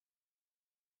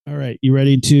All right. You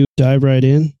ready to dive right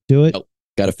in? Do it? Oh,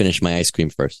 got to finish my ice cream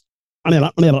first. Leave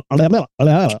that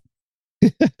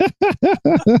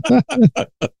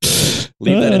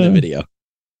in the video.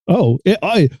 Oh,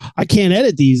 I can't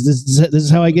edit these. This is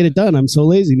how I get it done. I'm so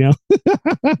lazy now.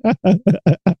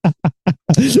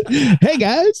 Hey,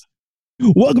 guys.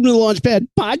 Welcome to the Launchpad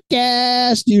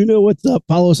Podcast. You know what's up.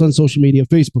 Follow us on social media,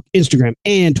 Facebook, Instagram,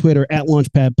 and Twitter at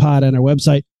Launchpad Pod, and our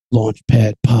website,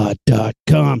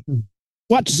 launchpadpod.com.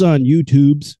 Watch us on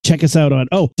YouTubes. Check us out on,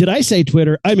 did I say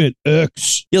Twitter? I meant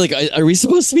X. Yeah, like, are we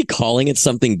supposed to be calling it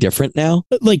something different now?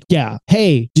 Like, yeah.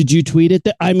 Hey, did you tweet at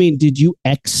them? I mean, did you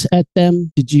X at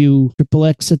them? Did you triple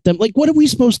X at them? Like, what are we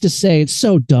supposed to say? It's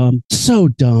so dumb. So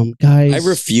dumb, guys. I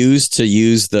refuse to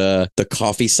use the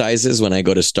coffee sizes when I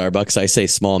go to Starbucks. I say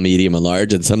small, medium, and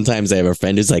large. And sometimes I have a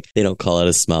friend who's like, they don't call it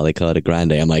a small, they call it a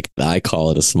grande. I'm like, I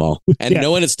call it a small. And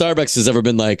no one at Starbucks has ever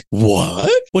been like,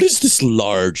 what? What is this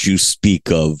large you speak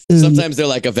of? Sometimes they're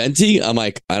like a venti. I'm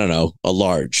like, I don't know, a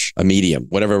large, a medium,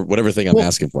 whatever thing I'm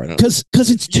asking for. Because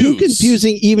it's too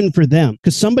confusing even for them.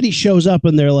 Because somebody shows up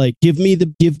and they're like, give me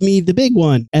the big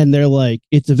one, and they're like,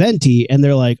 it's a venti, and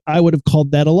they're like, I would have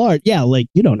called that a large. Yeah, like,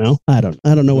 you don't know. I don't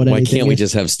know what. Why can't we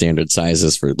just have standard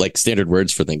sizes for, like, standard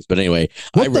words for things? But anyway,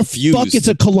 I refuse. Fuck, it's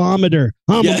a kilometer.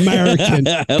 I'm American.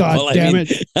 God damn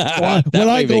it! When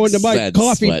I go into my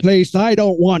coffee place, I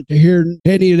don't want to hear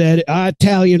any of that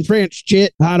Italian French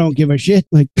shit. I don't give a shit.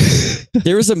 Like,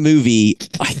 there is a movie,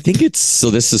 I think this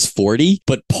is 40,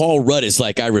 but Paul Rudd is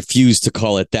like, I refuse to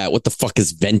call it that. What the fuck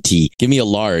is venti? Give me a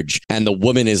large. And the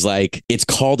woman is like, it's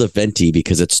called a venti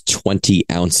because it's 20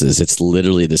 ounces. It's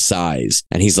literally the size.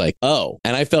 And he's like, oh.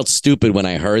 And I felt stupid when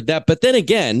I heard that. But then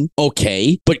again,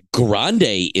 okay, but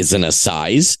grande isn't a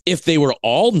size. If they were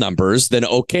all numbers, then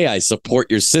okay, I support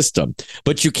your system.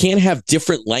 But you can't have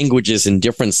different languages and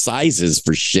different sizes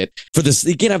for shit. For this,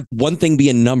 you can't have one thing be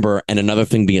a number and another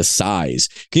thing be a size.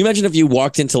 Can you imagine if you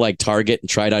walked into like Target and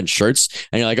tried on shirts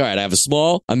and you're like, all right, I have a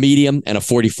small, a medium, and a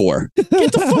 44. Get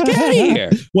the fuck out of here.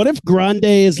 What if grande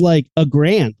is like a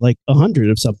grand, like 100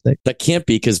 of something? That can't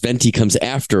be, because venti comes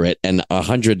after it and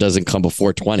 100 doesn't come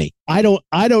before 20. I'm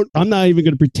not even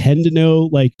going to pretend to know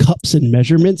like cups and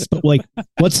measurements, but like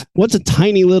what's a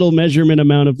tiny little measurement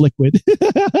amount of liquid?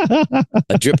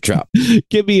 A drip drop.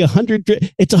 Give me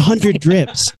 100. It's 100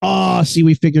 drips. Oh, see,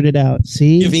 we figured it out.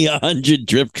 See? Give me 100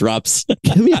 drip drops.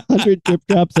 Give me 100 drip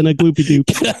drops and a gloopy doop.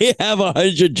 Can I have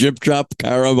 100 drip drop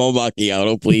caramel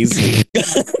macchiato, please?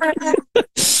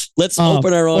 Let's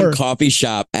open our own coffee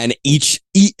shop, and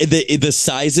the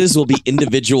sizes will be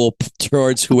individual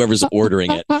towards whoever's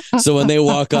ordering it. So when they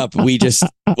walk up, we just,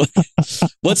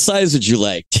 what size would you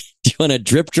like? Do you want a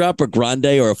drip drop, a grande,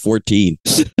 or a 14?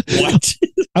 What?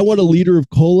 I want a liter of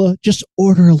cola. Just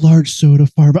order a large soda,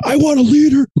 Farva. I want a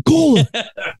liter of cola.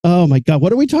 Oh my God.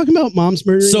 What are we talking about? Mom's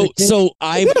murdering. So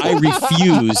I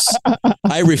refuse.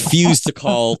 I refuse to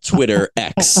call Twitter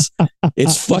X.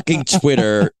 It's fucking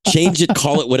Twitter. Change it.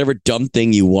 Call it whatever dumb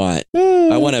thing you want.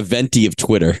 I want a venti of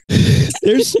Twitter.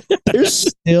 There's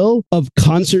still a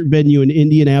concert venue in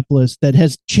Indianapolis that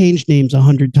has changed names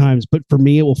 100 times, but for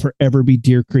me, it will forever be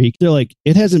Deer Creek. They're like,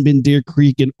 it hasn't been Deer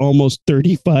Creek in almost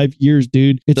 35 years,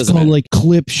 dude. It's Doesn't called matter. Like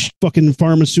Klipsch fucking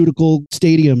Pharmaceutical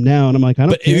Stadium now. And I'm like, I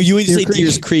don't care. But you say Deer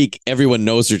Creek, everyone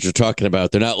knows what you're talking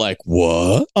about. They're not like,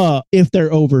 what? If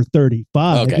they're over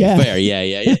 35. Okay, yeah. Fair.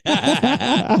 Yeah.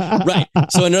 Right.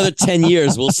 So another 10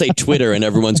 years, we'll say Twitter and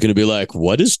everyone's going to be like,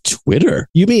 what is Twitter?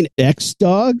 You mean X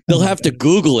dog? They'll have to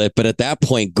Google it, but at that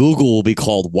point, Google will be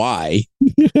called Y.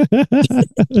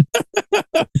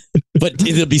 But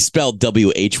it'll be spelled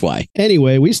WHY.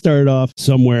 Anyway, we started off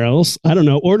somewhere else. I don't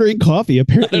know, ordering coffee.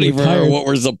 Apparently, I don't even remember what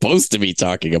we're supposed to be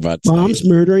talking about tonight. Moms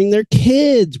murdering their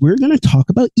kids. We're going to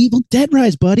talk about Evil Dead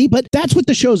Rise, buddy. But that's what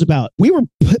the show's about. We were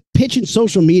pitching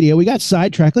social media. We got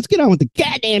sidetracked. Let's get on with the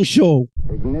goddamn show.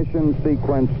 Ignition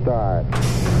sequence start.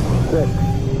 6,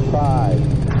 5,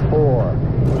 4,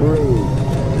 3,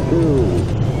 2,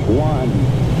 1,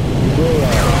 0.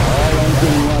 All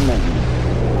engine running.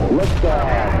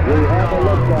 Liftoff. We have a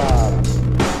liftoff.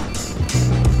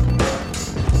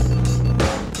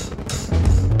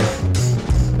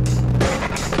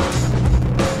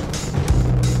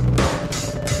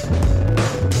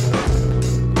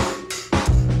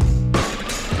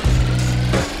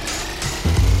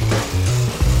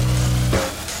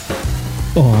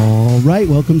 All right,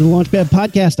 welcome to the Launchpad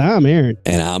Podcast. I'm Aaron.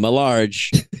 And I'm a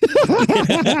large.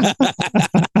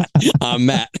 I'm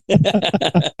Matt.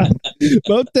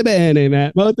 Molto bene,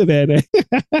 Matt. Molto bene.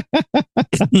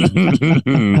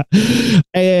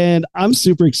 And I'm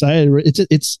super excited.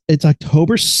 It's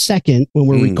October 2nd when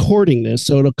we're recording this,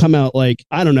 so it'll come out like,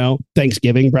 I don't know,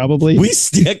 Thanksgiving probably.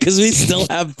 Because we still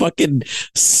have fucking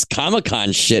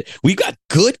Comic-Con shit. We've got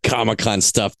good Comic-Con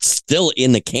stuff still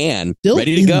in the can,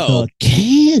 ready to go. The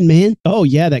can, man. Oh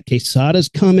yeah, that quesada's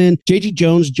coming. JG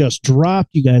Jones just dropped.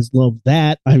 You guys love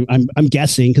that. I'm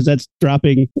guessing because that's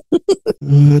dropping.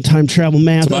 Time travel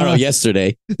math Tomorrow,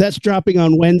 yesterday. That's dropping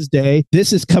on Wednesday.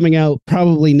 This is coming out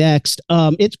probably next.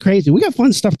 It's crazy. We got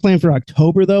fun stuff planned for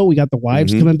October, though. We got the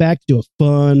wives coming back to do a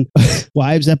fun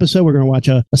wives episode. We're going to watch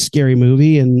a scary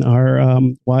movie, and our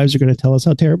wives are going to tell us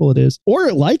how terrible it is,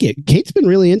 or like it. Kate's been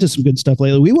really into some good stuff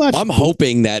lately. We watched. I'm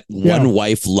hoping that one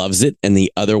wife loves it and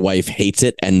the other wife hates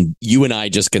it, and you and I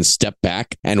just can step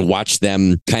back and watch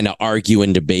them kind of argue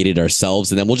and debate it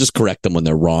ourselves, and then we'll just correct them when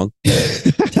they're wrong.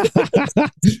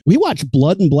 We watched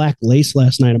Blood and Black Lace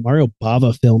last night, a Mario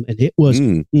Bava film, and it was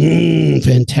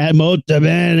fantastic. Molto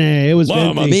bene. It was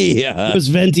Mamma mia. It was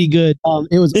venti good.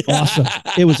 It was awesome.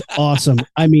 It was awesome.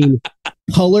 I mean,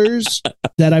 colors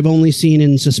that I've only seen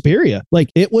in Suspiria.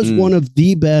 Like, it was one of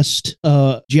the best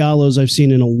giallos I've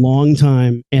seen in a long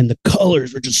time, and the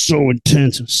colors were just so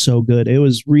intense. It was so good. It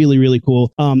was really, really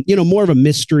cool. More of a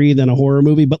mystery than a horror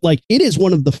movie, but like, it is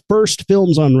one of the first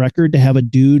films on record to have a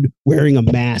dude wearing a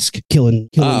mask killing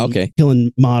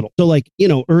model. So like,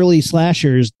 early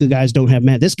slashers, the guys don't have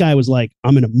masks. This guy was like,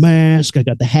 I'm in a mask. I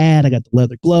got the hat. I got the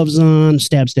leather gloves on.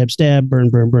 Stab, stab, stab. Burn,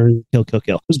 burn, burn. Kill, kill,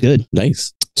 kill. It was good.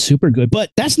 Nice. Super good.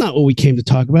 But that's not what we came to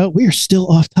talk about. We are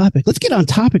still off topic. Let's get on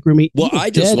topic, Rumi. Well, I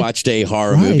just watched a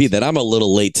horror movie that I'm a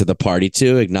little late to the party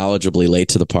to, acknowledgeably late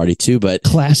to the party to, but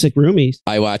classic Rumi.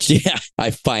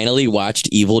 I finally watched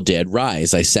Evil Dead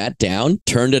Rise. I sat down,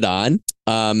 turned it on.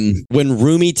 When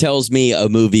Rumi tells me a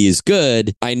movie is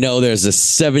good, I know there's a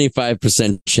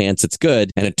 75% chance it's good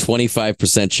and a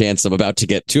 25% chance I'm about to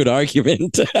get to an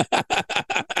argument.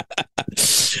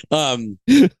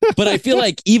 But I feel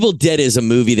like Evil Dead is a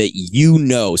movie that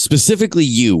specifically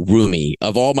you, Rumi,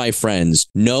 of all my friends,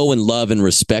 know and love and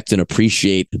respect and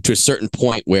appreciate to a certain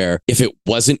point where if it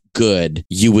wasn't good,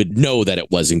 you would know that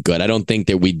it wasn't good. I don't think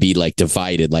that we'd be like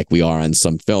divided like we are on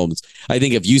some films. I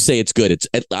think if you say it's good,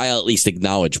 I'll at least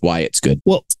acknowledge why it's good.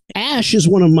 Well, Ash is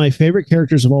one of my favorite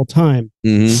characters of all time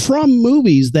from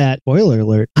movies that, spoiler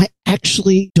alert, I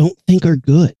actually don't think are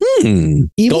good. Go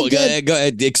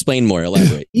ahead, explain more,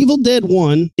 elaborate. Evil Dead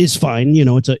 1 is fine.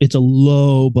 It's a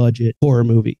low budget horror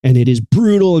movie, and it is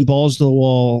brutal and balls to the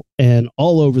wall and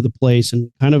all over the place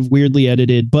and kind of weirdly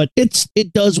edited, but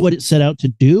it does what it set out to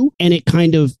do, and it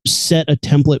kind of set a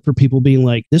template for people being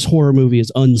like, this horror movie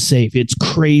is unsafe. It's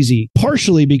crazy,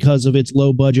 partially because of its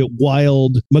low budget,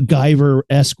 wild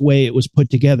MacGyver-esque way it was put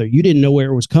together. You didn't know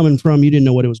where it was coming from. You didn't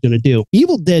know what it was going to do.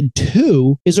 Evil Dead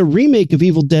 2 is a remake of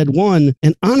Evil Dead 1,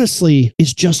 and honestly,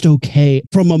 is just okay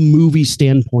from a movie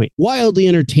standpoint. Wildly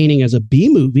entertaining as a B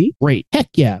movie, great. Heck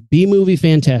yeah, B movie,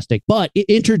 fantastic. But it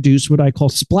introduced what I call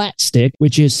splat stick,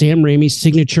 which is Sam Raimi's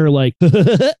signature, like,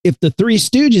 if the Three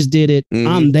Stooges did it,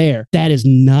 I'm there. That is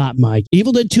not my...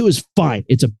 Evil Dead 2 is fine.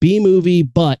 It's a B movie,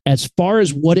 but as far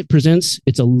as what it presents,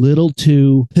 it's a little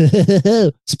too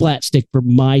splat stick for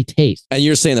my taste. And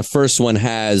you're saying the first one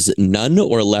has none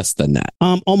or less than that?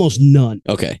 Almost none.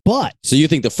 Okay. But... So you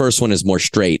think the first one is more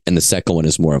straight and the second one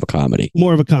is more of a comedy?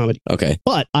 More of a comedy. Okay.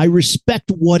 But I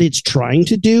respect what it's trying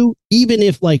to do, even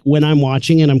if, like, when I'm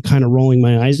watching it, I'm kind of rolling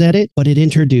my eyes at it. But it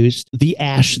introduced the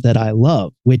Ash that I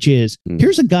love, which is,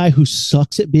 here's a guy who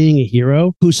sucks at being a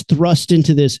hero, who's thrust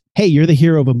into this, hey, you're the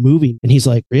hero of a movie. And he's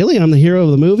like, really? I'm the hero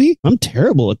of the movie? I'm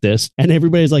terrible at this. And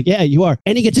everybody's like, yeah, you are.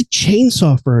 And he gets a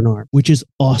chainsaw for an arm, which is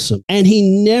awesome. And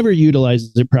he never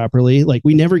utilizes it properly. Like,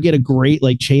 we never get a great,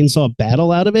 like, chainsaw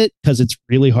battle out of it because it's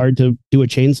really hard to do a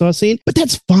chainsaw scene. But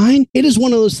that's fine. It is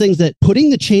one of those things that putting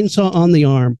the chainsaw on the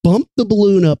arm bumped the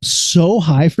balloon up so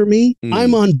high for me.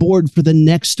 I'm on board for the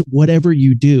next whatever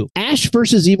you do. Ash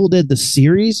versus Evil Dead, the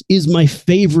series, is my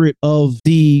favorite of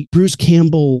the Bruce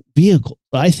Campbell vehicles.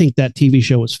 I think that TV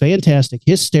show was fantastic,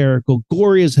 hysterical,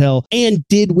 gory as hell, and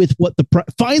did with what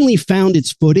finally found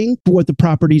its footing for what the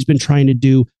property's been trying to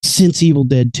do since Evil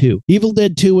Dead 2. Evil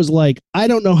Dead 2 was like, I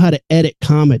don't know how to edit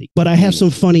comedy, but I have some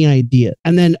funny idea.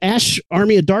 And then Ash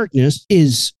Army of Darkness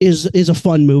is a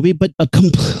fun movie, but a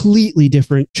completely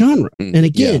different genre. And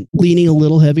again, leaning a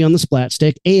little heavy on the splat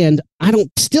stick. And I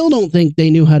still don't think they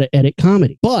knew how to edit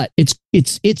comedy, but it's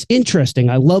interesting.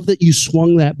 I love that you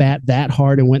swung that bat that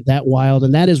hard and went that wild.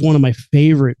 And that is one of my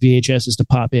favorite VHSs to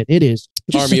pop in. It is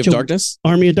Army of Darkness?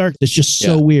 Army of Darkness. It's just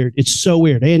so weird. It's so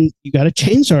weird. And you got a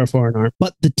chainsaw for an arm.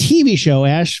 But the TV show,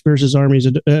 Ash versus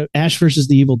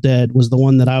the Evil Dead, was the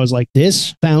one that I was like,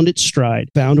 this found its stride,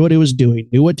 found what it was doing,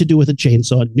 knew what to do with a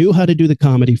chainsaw, knew how to do the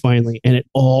comedy finally, and it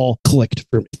all clicked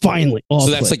for me. Finally. So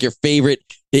that's like your favorite.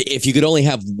 If you could only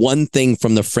have one thing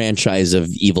from the franchise of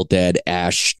Evil Dead,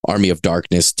 Ash, Army of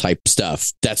Darkness type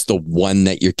stuff, that's the one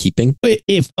that you're keeping?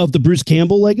 If of the Bruce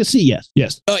Campbell legacy,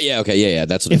 yes. Oh, yeah, okay, yeah.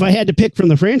 That's what if I had to pick from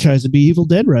the franchise, it'd be Evil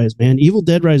Dead Rise, man. Evil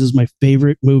Dead Rise is my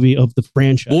favorite movie of the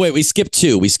franchise. Well, wait, we skipped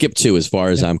two. As far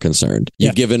as I'm concerned.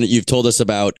 You've told us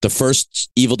about the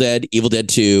first Evil Dead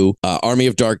 2, Army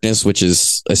of Darkness, which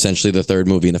is essentially the third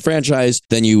movie in the franchise.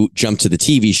 Then you jump to the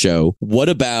TV show. What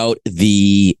about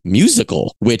the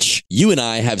musical, which you and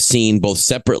I have seen both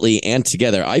separately and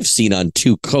together? I've seen on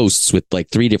two coasts with like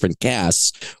 3 different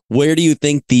casts. Where do you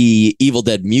think the Evil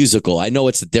Dead musical, I know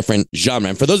it's a different genre,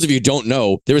 and for those of you who don't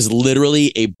know, there is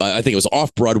literally I think it was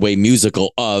off-Broadway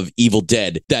musical of Evil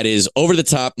Dead that is over the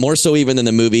top, more so even than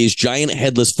the movies, giant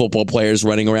headless football players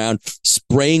running around,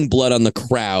 spraying blood on the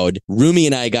crowd. Rumi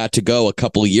and I got to go a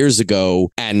couple of years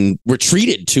ago and were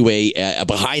treated to a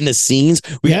behind the scenes.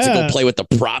 We got to go play with the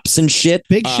props and shit.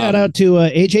 Big shout out to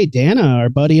AJ Dana, our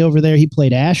buddy over there. He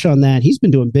played Ash on that. He's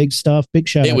been doing big stuff. Big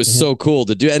shout out. It was so cool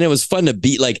to do, and it was fun to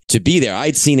be there.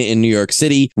 I'd seen it in New York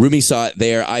City. Rumi saw it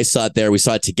there. I saw it there. We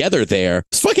saw it together there.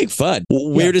 It's fucking fun.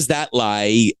 Where does that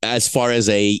lie as far as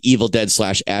a Evil Dead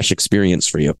 / Ash experience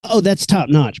for you? Oh, that's top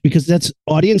notch because that's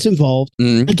audience involved.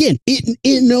 Mm-hmm. Again,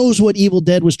 it knows what Evil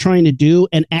Dead was trying to do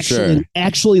and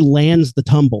actually lands the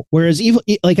tumble. Whereas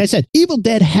like I said, Evil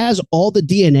Dead has all the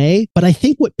DNA, but I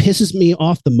think what pisses me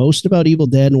off the most about Evil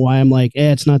Dead and why I'm like,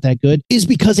 it's not that good is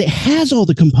because it has all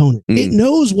the components. It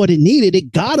knows what it needed.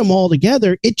 It got them all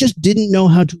together. It just didn't know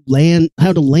how to land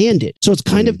it. So it's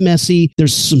kind of messy.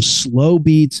 There's some slow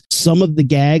beats. Some of the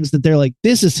gags that they're like,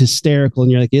 this is hysterical.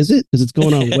 And you're like, is it? Because it's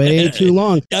going on way too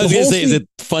long. I was going to say, is it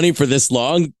funny for this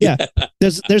long? Yeah.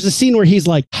 There's a scene where he's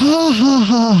like, ha, ha,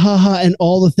 ha, ha, ha, and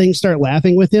all the things start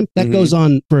laughing with him. That goes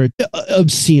on for an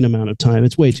obscene amount of time.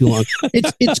 It's way too long.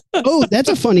 Oh, that's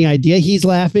a funny idea. He's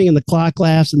laughing and the clock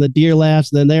laughs and the deer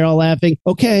laughs and then they're all laughing.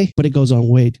 Okay. But it goes on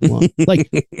way too long.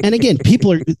 And again,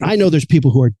 I know there's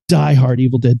people who are diehard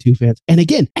Evil Dead 2 fans. And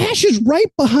again, Ash is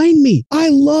right behind me. I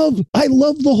love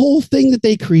the whole thing that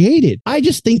they created. I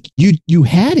just think you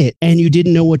had it and you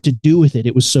didn't know what to do with it.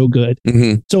 It was so good.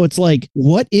 Mm-hmm. So it's like,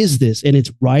 what is this? And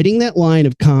it's riding that line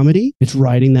of comedy. It's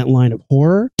riding that line of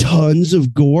horror, tons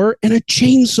of gore, and a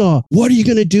chainsaw. What are you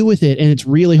going to do with it? And it's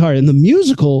really hard. And the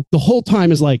musical, the whole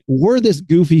time is like, we're this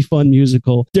goofy, fun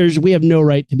musical. We have no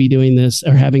right to be doing this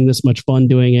or having this much fun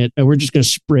doing it. And we're just going to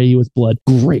spray you with blood.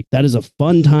 Great. That is a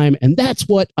fun time. And that's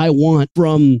what I want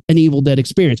from an Evil Dead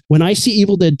experience. When I see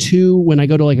Evil Dead 2, when I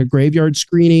go to like a graveyard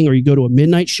screening or you go to a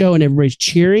midnight show and everybody's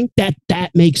cheering, that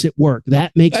makes it work.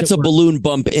 That's a balloon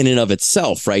bump in and of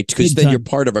itself, right? Because then you're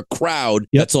part of a crowd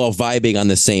that's all vibing on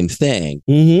the same thing.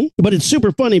 Mm-hmm. But it's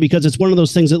super funny because it's one of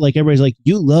those things that like everybody's like,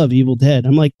 you love Evil Dead.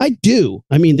 I'm like, I do.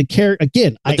 I mean, the character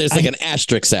again. But there's an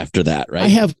asterisk after that,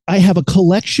 right? I have a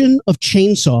collection of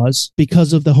chainsaws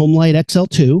because of the Homelight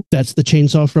XL2. That's the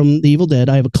chainsaw from the Evil Dead.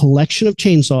 I have a collection of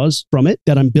chainsaws from it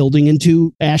that I'm building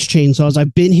into Ash chainsaws.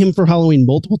 I've been him for Halloween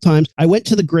multiple times. I went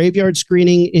to the graveyard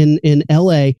screening in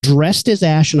LA dressed as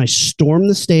Ash and I stormed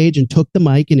the stage and took the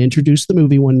mic and introduced the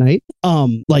movie one night.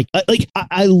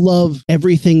 I love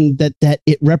everything that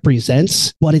it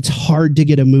represents, but it's hard to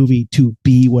get a movie to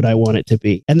be what I want it to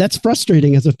be. And that's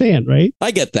frustrating as a fan, right?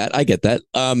 I get that. I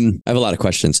have a lot of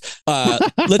questions.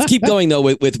 Let's keep going though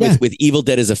with Evil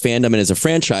Dead as a fandom and as a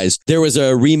franchise. There was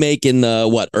a remake in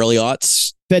the early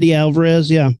aughts? Fede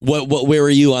Alvarez, yeah. Where were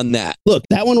you on that? Look,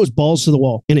 that one was balls to the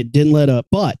wall and it didn't let up.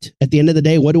 But at the end of the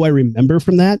day, what do I remember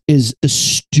from that is the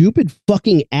stupid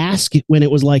fucking ask when it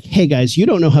was like, hey guys, you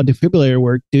don't know how defibrillator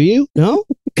work, do you? No?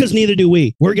 Because neither do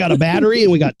we. We got a battery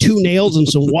and we got 2 nails and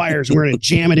some wires and we're going to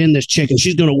jam it in this chick and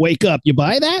she's going to wake up. You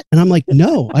buy that? And I'm like,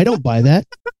 no, I don't buy that.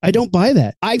 I don't buy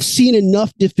that. I've seen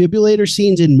enough defibrillator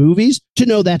scenes in movies to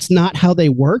know that's not how they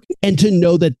work and to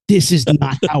know that this is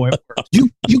not how it works.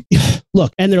 You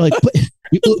look, and they're like,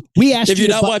 we asked if you're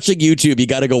not watching YouTube, you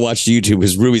got to go watch YouTube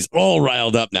because Ruby's all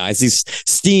riled up now. I see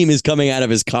steam is coming out of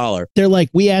his collar. They're like,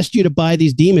 we asked you to buy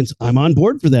these demons. I'm on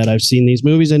board for that. I've seen these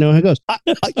movies. I know how it goes.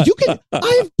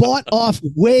 I've bought off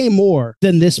way more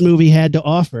than this movie had to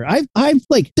offer. I've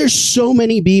there's so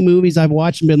many B movies I've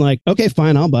watched and been like, okay,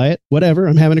 fine, I'll buy it. Whatever.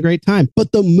 I'm having a great time.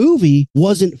 But the movie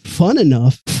wasn't fun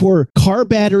enough for car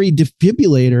battery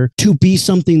defibrillator to be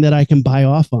something that I can buy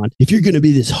off on. If you're going to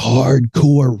be this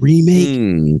hardcore remake,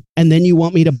 and then you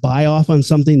want me to buy off on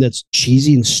something that's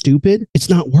cheesy and stupid, it's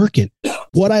not working.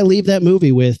 What I leave that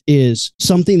movie with is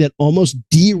something that almost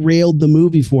derailed the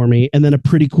movie for me, and then a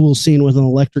pretty cool scene with an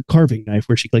electric carving knife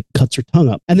where she like cuts her tongue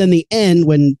up. And then the end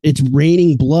when it's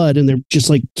raining blood and they're just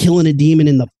like killing a demon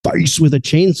in the face with a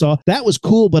chainsaw. That was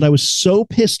cool, but I was so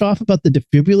pissed off about the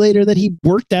defibrillator that he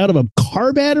worked out of a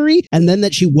car battery, and then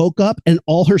that she woke up and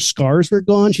all her scars were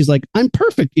gone. She's like, I'm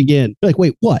perfect again. You're like,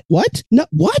 wait, what? What? No,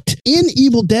 what? In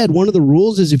Evil Dead, one of the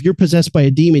rules is if you're possessed by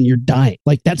a demon, you're dying.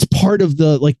 Like that's part of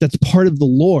the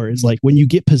lore, is like when you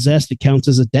get possessed, it counts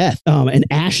as a death. And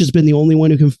Ash has been the only one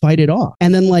who can fight it off.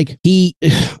 And then like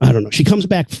I don't know, she comes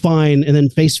back fine and then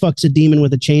face fucks a demon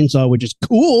with a chainsaw, which is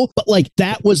cool, but like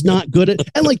that was not good.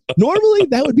 And like normally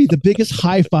that would be the biggest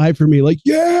high five for me. Like,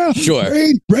 yeah, sure,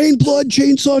 brain blood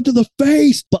chainsaw to the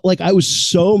face. But like I was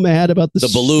so mad about the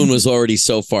balloon was already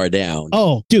so far down.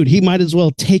 Oh, dude, he might as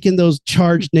well taken those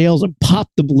charged nails and pop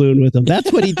the balloon with him.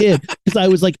 That's what he did. Because I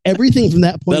was like, everything from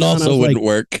that point that on, also wouldn't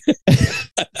work.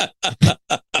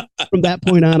 From that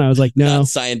point on, I was like, no. Not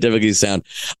scientifically sound.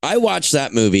 I watched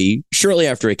that movie shortly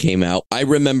after it came out. I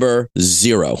remember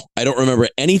zero. I don't remember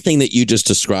anything that you just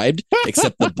described,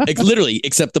 except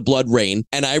except the blood rain.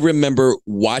 And I remember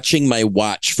watching my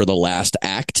watch for the last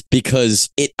act because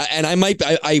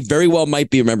I very well might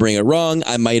be remembering it wrong.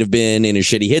 I might have been in a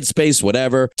shitty headspace,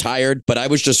 whatever, tired, but I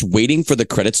was just waiting for the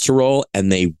credits to roll and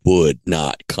they would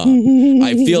not come.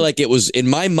 I feel like it was in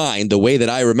my mind, the way that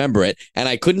I remember it. And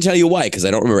I couldn't tell you why, because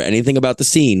I don't remember anything about the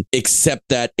scene except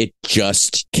that it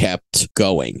just kept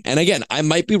going. And again, I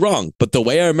might be wrong, but the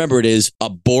way I remember it is a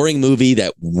boring movie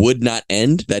that would not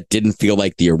end, that didn't feel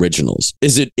like the originals.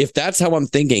 If that's how I'm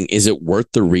thinking, is it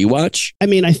worth the rewatch? I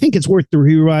mean, I think it's worth the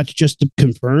rewatch just to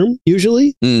confirm,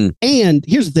 usually. And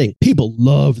here's the thing. People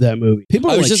love that movie.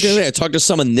 I was just going to say, I talked to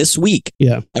someone this week.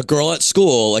 Yeah. A girl at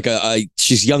school, like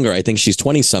she's younger. I think she's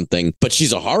 20 something, but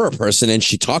she's a horror person and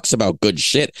she talks about good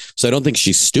shit. So I don't think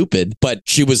she's stupid, but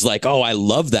she was like, oh, I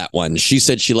love that one. She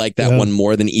said she liked that one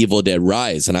more than Evil Dead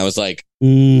Rise. And I was like,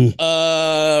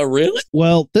 really?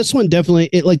 Well, this one definitely,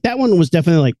 that one was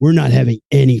definitely like, we're not having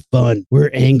any fun. We're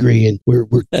angry and we're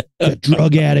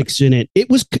drug addicts in it. It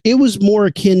was more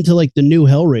akin to like the new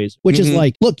Hellraiser, which is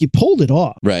like, look, you pulled it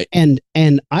off. Right. And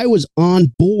I was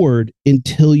on board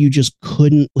until you just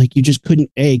couldn't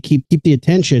keep the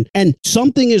attention. And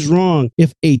something is wrong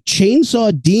if a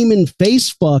chainsaw demon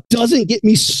face fuck doesn't get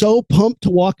me so pumped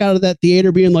to walk out of that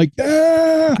theater being like,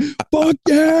 yeah, fuck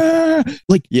yeah.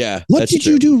 Like, yeah, what did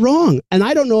you do wrong? And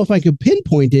I don't know if I could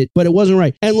pinpoint it, but it wasn't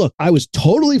right. And look, I was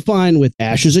totally fine with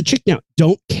Ash as a chick. Now,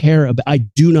 I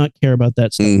do not care about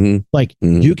that stuff.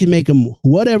 You can make them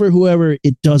whoever,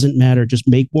 it doesn't matter. Just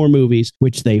make more movies,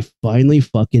 which they finally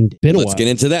fucking did. Let's get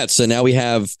into that. So now we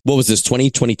have, what was this,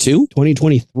 2022?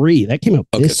 2023. That came out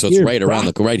this year. It's right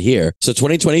around, right here. So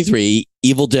 2023,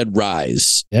 Evil Dead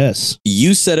Rise. Yes.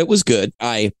 You said it was good.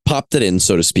 I popped it in,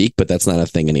 so to speak, but that's not a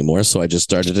thing anymore. So I just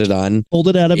started it on Pulled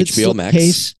it out of HBO Max.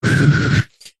 Case.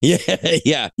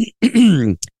 Yeah.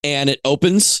 And it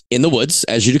opens in the woods,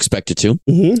 as you'd expect it to.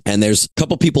 And there's a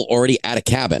couple people already at a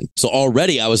cabin. So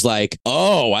already I was like,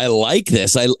 oh, I like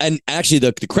this. And actually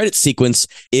the credit sequence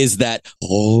is that,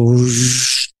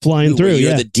 flying through,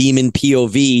 you're the demon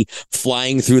POV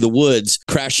flying through the woods,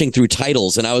 crashing through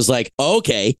titles. And I was like,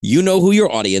 okay, you know who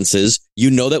your audience is. You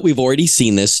know that we've already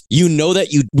seen this. You know that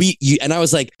and I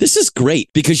was like, this is great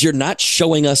because you're not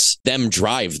showing us them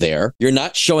drive there. You're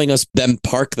not showing us them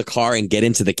park the car and get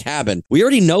into the cabin. We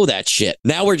already know that shit.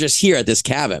 Now we're just here at this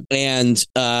cabin. And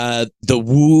the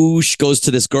whoosh goes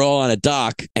to this girl on a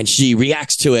dock and she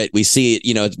reacts to it. We see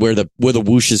it, where the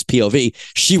whoosh is POV.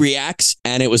 She reacts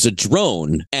and it was a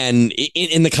drone. And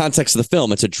in the context of the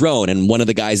film, it's a drone. And one of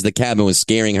the guys in the cabin was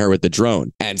scaring her with the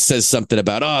drone and says something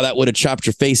about, oh, that would have chopped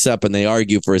your face up. And they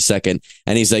argue for a second.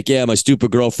 And he's like, yeah, my stupid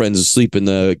girlfriend's asleep in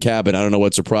the cabin. I don't know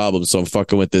what's her problem. So I'm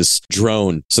fucking with this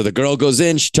drone. So the girl goes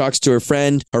in. She talks to her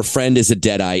friend. Her friend is a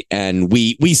deadite. And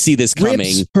we see this coming.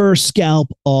 Rips her scalp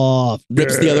off.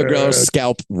 Rips the other girl's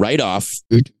scalp right off.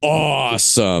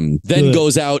 Awesome. Then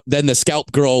goes out. Then the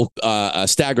scalp girl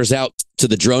staggers out to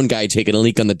the drone guy taking a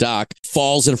leak on the dock,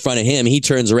 falls in front of him. He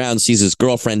turns around, sees his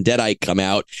girlfriend Deadite come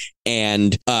out,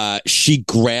 and she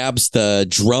grabs the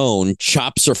drone,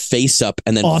 chops her face up,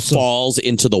 and then falls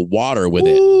into the water with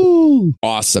it.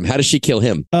 Awesome. How does she kill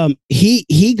him?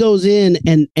 He goes in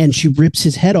and she rips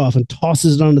his head off and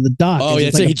tosses it onto the dock. Oh,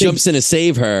 yeah. So he jumps in to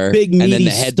save her. Big meaty and then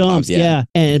the head stump. pops, yeah.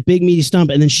 And big meaty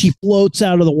stump. And then she floats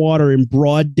out of the water in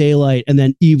broad daylight. And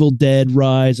then Evil Dead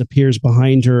Rise appears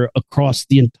behind her across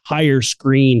the entire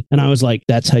screen. And I was like,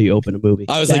 that's how you open a movie.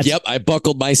 I was like, yep, I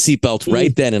buckled my seatbelt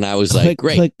right then. And I was like,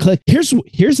 great. Click, click. Here's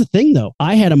the thing, though.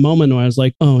 I had a moment where I was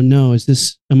like, oh no,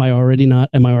 am I already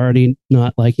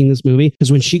not liking this movie?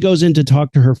 Because when she goes in to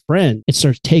talk to her friend, it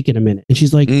starts taking a minute. And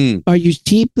she's like, are you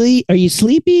sleepy? Are you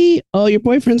sleepy? Oh, your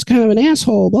boyfriend's kind of an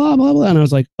asshole, blah, blah, blah. And I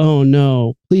was like, oh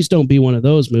no, please don't be one of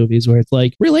those movies where it's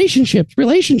like relationships,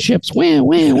 wham,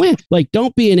 wham, wham. Like,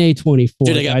 don't be an A24.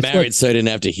 Dude, I got married, so I didn't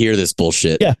have to hear this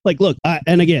bullshit. Yeah, like, look,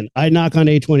 and again, I knock on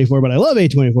A24, but I love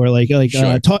A24. Like,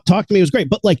 sure. Talk to Me was great,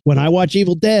 but like when I watch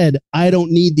Evil Dead, I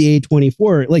don't need the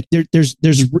A24. Like, there's,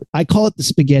 I call it the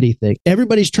spaghetti thing.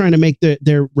 Everybody's trying to make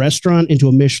their restaurant into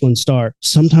a Michelin star.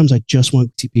 Sometimes I just want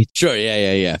to see pizza. Sure,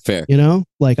 yeah, fair. You know,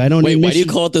 like I don't. Wait, why do you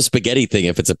call it the spaghetti thing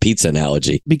if it's a pizza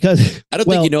analogy? Because I don't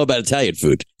think you know about Italian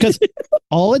food. Because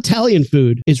all Italian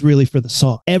food is really for the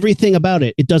sauce. Everything about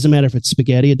it. It doesn't matter if it's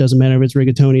spaghetti. It doesn't matter if it's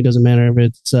rigatoni. It doesn't matter if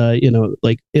it's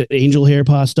like angel hair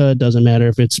pasta. It doesn't matter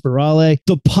if it's spirale.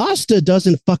 The pasta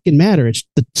doesn't fucking matter. It's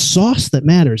the sauce that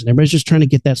matters, and everybody's just trying to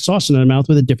get that sauce in their mouth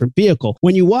with a different vehicle.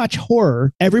 When you watch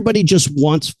horror, everybody just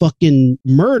wants fucking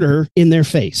murder in their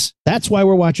face. That's why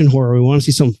we're watching horror. We want to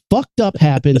see something fucked up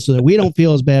happen so that we don't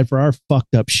feel as bad for our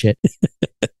fucked up shit.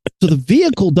 So the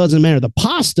vehicle doesn't matter. The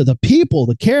pasta, the people,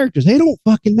 the characters, they don't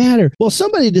fucking matter. Well,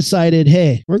 somebody decided,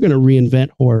 hey, we're going to reinvent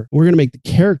horror. We're going to make the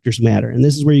characters matter. And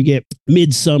this is where you get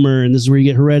Midsummer, and this is where you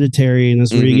get Hereditary, and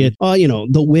this is where you get,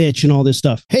 The Witch and all this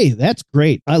stuff. Hey, that's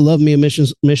great. I love me a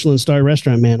Michelin star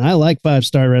restaurant, man. I like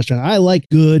 5-star restaurant. I like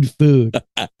good food.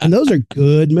 And those are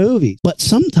good movies. But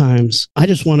sometimes I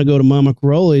just want to go to Mama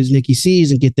Caroli's, Nikki C's,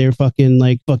 and get their fucking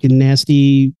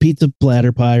nasty pizza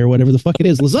platter pie or whatever the fuck it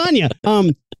is. Lasagna.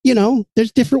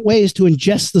 There's different ways to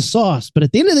ingest the sauce, but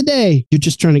at the end of the day, you're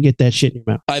just trying to get that shit in your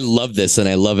mouth. I love this, and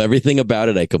I love everything about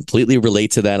it. I completely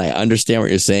relate to that. I understand what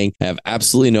you're saying. I have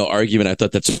absolutely no argument. I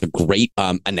thought that's a great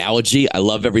analogy. I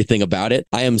love everything about it.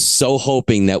 I am so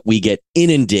hoping that we get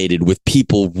inundated with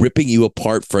people ripping you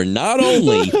apart for not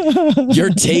only your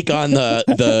take on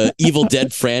the Evil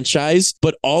Dead franchise,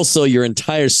 but also your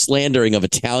entire slandering of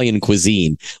Italian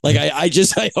cuisine. Like,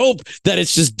 I hope that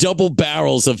it's just double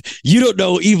barrels of you don't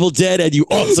know Evil Dead and you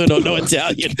also don't know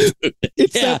Italian food.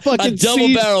 It's that fucking a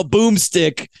double barrel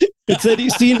boomstick. It's that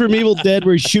scene from Evil Dead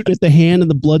where he's shooting at the hand and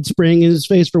the blood spraying in his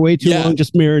face for way too long,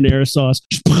 just marinara sauce.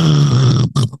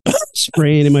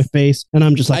 Spraying in my face, and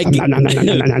I'm just like,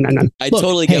 I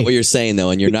totally get what you're saying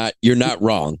though, and you're not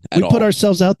wrong at all. We put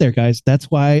ourselves out there, guys. That's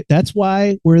why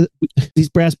we're these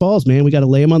brass balls, man. We got to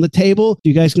lay them on the table.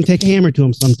 You guys can take a hammer to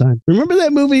them sometime. Remember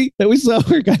that movie that we saw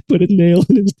where a guy put a nail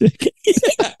in his dick?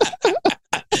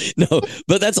 No,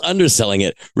 but that's underselling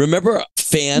it. Remember,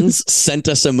 fans sent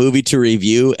us a movie to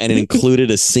review, and it included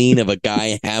a scene of a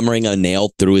guy hammering a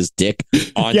nail through his dick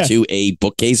onto a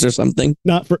bookcase or something.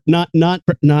 Not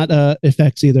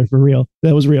effects either. For real,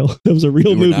 that was real. That was a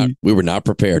real movie. We were not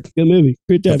prepared. Good movie.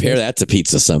 Good job. Compare that to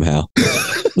pizza somehow.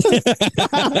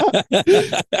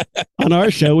 On our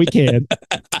show, we can.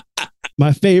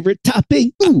 My favorite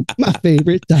topping. Ooh, my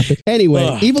favorite topping.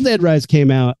 Anyway, Evil Dead Rise came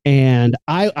out, and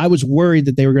I was worried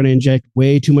that they were going to inject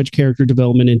way too much character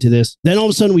development into this. Then all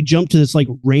of a sudden, we jump to this like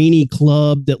rainy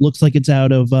club that looks like it's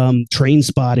out of Train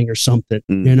Spotting or something,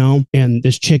 And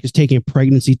this chick is taking a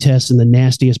pregnancy test in the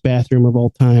nastiest bathroom of all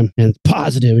time, and it's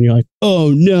positive, and you're like,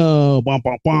 oh no, bom,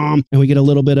 bom, bom. And we get a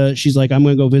little bit of, she's like, I'm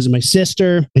going to go visit my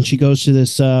sister, and she goes to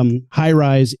this high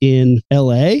rise in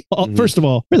LA. First of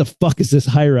all, where the fuck is this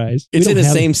high rise? It's in the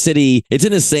same city. It's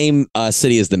in the same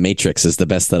city as the Matrix is the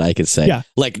best that I could say. Yeah.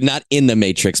 Like not in the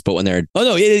Matrix, but when they're,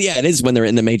 it is when they're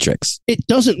in the Matrix. It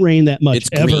doesn't rain that much. It's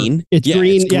green. It's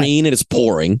green. It's green and it's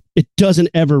pouring. It doesn't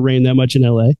ever rain that much in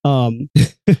LA.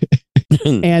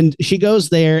 And she goes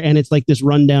there, and it's like this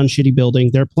rundown shitty building.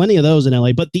 There are plenty of those in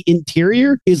LA, but the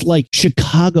interior is like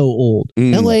Chicago old.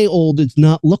 LA old does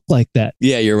not look like that.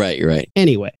 Yeah, you're right.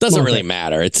 Anyway. Doesn't really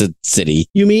matter. It's a city.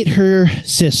 You meet her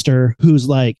sister, who's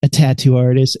like a tattoo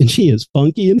artist, and she is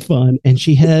funky and fun, and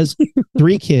she has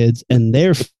 3 kids, and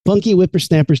they're funky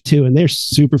whippersnappers too, and they're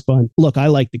super fun. Look, I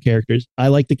like the characters. I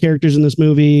like the characters in this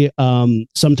movie.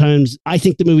 Sometimes I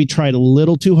think the movie tried a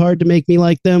little too hard to make me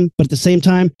like them, but at the same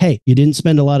time, hey, you didn't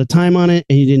spend a lot of time on it,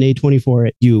 and you didn't A24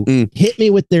 it. You hit me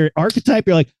with their archetype.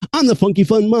 You're like, I'm the funky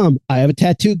fun mom. I have a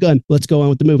tattoo gun. Let's go on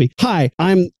with the movie. Hi,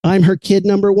 I'm her kid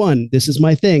number 1. This is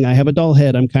my thing. I have a doll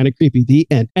head. I'm kind of creepy. The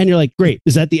end. And you're like, great.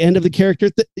 Is that the end of the character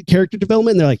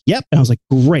development? And they're like, yep. And I was like,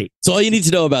 great. So all you need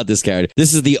to know about this character,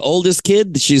 this is the oldest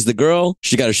kid. She's the girl.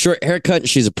 She got a short haircut, and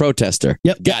she's a protester.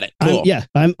 Yep. Got it. Cool.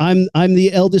 I'm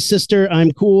the eldest sister.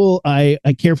 I'm cool. I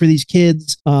care for these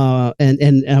kids.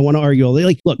 And I want to argue.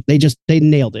 They they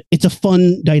nailed it. It's a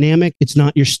fun dynamic. It's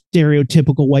not your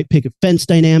stereotypical white picket fence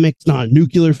dynamic. It's not a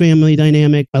nuclear family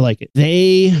dynamic. I like it.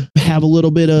 They have a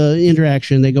little bit of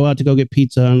interaction. They go out to go get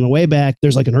pizza. On the way back,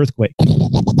 there's like an earthquake,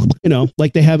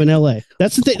 like they have in LA.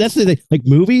 That's the thing. Like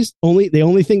movies, the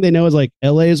only thing they know is like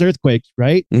LA is earthquakes,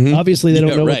 right? Mm-hmm. Obviously, they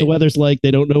don't know what the weather's like.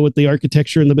 They don't know what the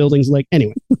architecture in the building's like.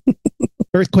 Anyway.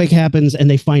 Earthquake happens and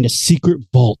they find a secret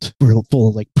vault full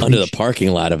of like under the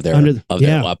parking lot of their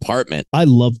apartment. I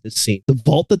love this scene. The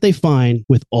vault that they find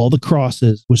with all the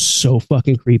crosses was so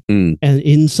fucking creepy. And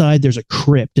inside there's a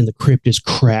crypt and the crypt is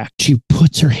cracked. She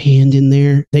puts her hand in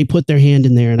there. They put their hand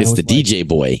in there and it's the DJ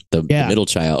boy, the middle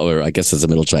child, or I guess it's a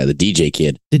middle child, the DJ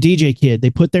kid. The DJ kid. They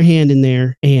put their hand in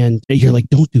there and you're like,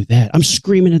 don't do that. I'm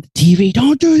screaming at the TV.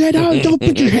 Don't do that. Don't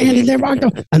put your hand in there.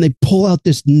 And they pull out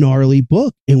this gnarly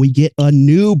book and we get a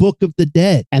new Book of the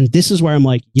Dead. And this is where I'm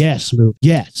like, yes, move.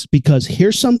 Yes. Because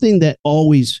here's something that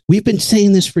we've been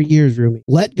saying this for years, Rumi.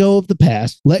 Let go of the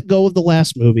past. Let go of the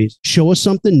last movies. Show us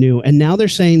something new. And now they're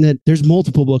saying that there's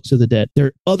multiple Books of the Dead. There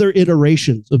are other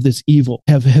iterations of this evil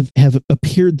have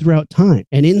appeared throughout time.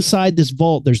 And inside this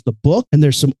vault, there's the book and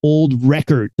there's some old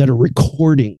records that are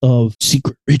recording of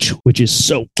secret ritual, which is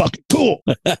so fucking cool.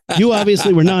 You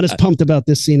obviously were not as pumped about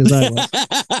this scene as I was.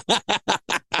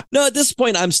 No, at this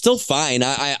point, I'm still fine.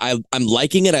 I'm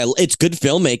liking it. It's good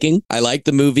filmmaking. I like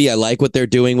the movie. I like what they're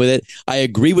doing with it. I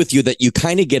agree with you that you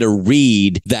kind of get a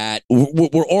read that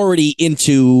we're already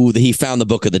into he found the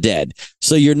Book of the Dead.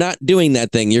 So you're not doing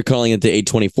that thing. You're calling it the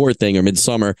A24 thing or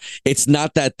Midsummer. It's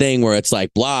not that thing where it's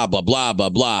like blah, blah, blah, blah,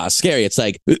 blah. Scary. It's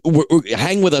like,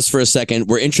 hang with us for a second.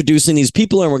 We're introducing these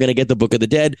people and we're going to get the Book of the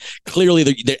Dead.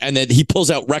 Clearly, and then he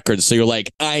pulls out records. So you're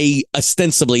like, I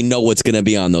ostensibly know what's going to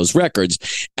be on those records.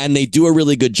 And they do a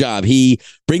really good job. He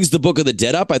brings the Book of the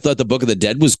Dead up. I thought the Book of the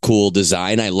Dead was cool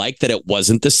design. I like that it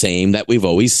wasn't the same that we've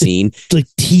always seen. It's like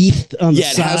teeth on the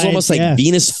side. Yeah, it has almost like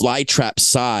Venus flytrap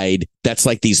side. That's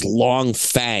like these long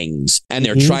fangs and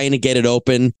they're trying to get it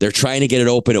open. They're trying to get it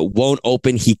open. It won't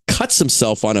open. He cuts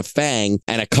himself on a fang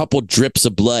and a couple drips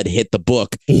of blood hit the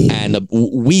book. And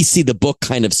we see the book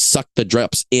kind of suck the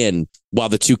drips in while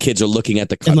the two kids are looking at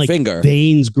the cut finger.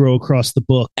 Veins grow across the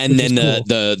book. And then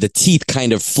the teeth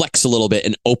kind of flex a little bit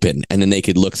and open and then they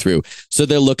could look through. So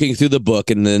they're looking through the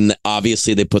book and then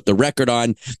obviously they put the record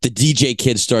on. The DJ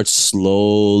kid starts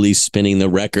slowly spinning the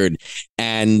record.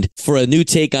 And for a new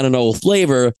take on an old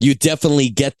flavor, you definitely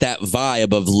get that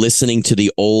vibe of listening to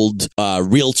the old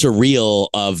reel to reel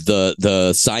of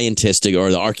the scientist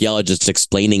or the archaeologist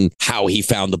explaining how he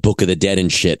found the Book of the Dead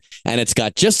and shit. And it's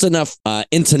got just enough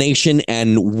intonation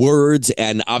and words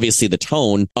and obviously the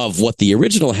tone of what the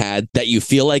original had that you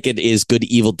feel like it is good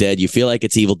Evil Dead. You feel like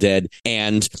it's Evil Dead.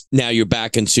 And now you're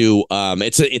back into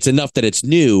it's enough that it's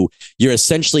new. You're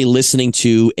essentially listening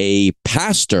to a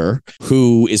pastor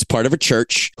who is part of a church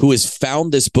who has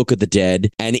found this Book of the Dead,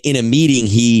 and in a meeting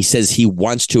he says he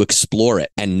wants to explore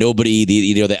it, and nobody,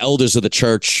 the elders of the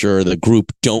church or the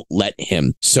group don't let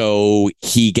him. So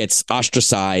he gets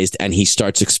ostracized and he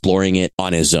starts exploring it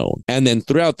on his own. And then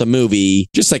throughout the movie,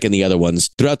 just like in the other ones,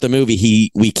 throughout the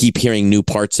movie we keep hearing new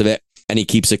parts of it. And he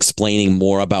keeps explaining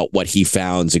more about what he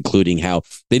found, including how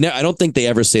I don't think they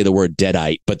ever say the word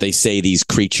deadite, but they say these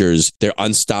creatures, they're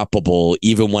unstoppable.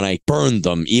 Even when I burned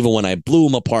them, even when I blew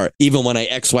them apart, even when I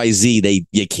XYZ,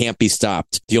 you can't be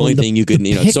stopped. The only thing you can,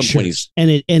 at some point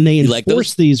and they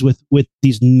enforce these with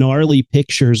these gnarly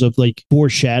pictures of like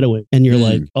foreshadowing. And you're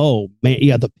like, oh man,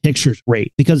 yeah, the picture's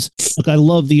great because look, I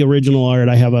love the original art.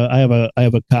 I have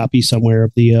a copy somewhere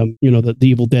of the the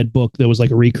Evil Dead book that was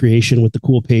like a recreation with the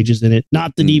cool pages in it.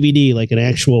 Not the DVD, like an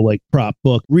actual like prop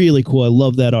book. Really cool. I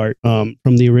love that art from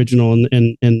the original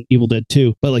and Evil Dead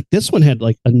 2. But like this one had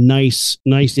like a nice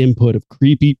input of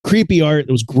creepy art.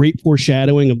 It was great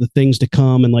foreshadowing of the things to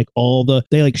come and like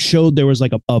they like showed there was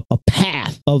like a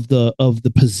path of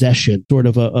the possession, sort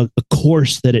of a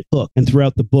course that it took. And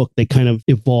throughout the book, they kind of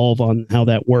evolve on how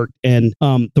that worked. And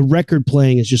the record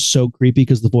playing is just so creepy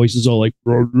because the voice is all like,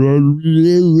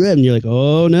 and you're like,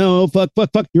 oh no, fuck.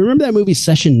 You remember that movie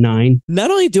Session 9?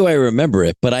 Not only do I remember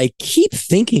it, but I keep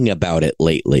thinking about it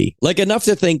lately. Like enough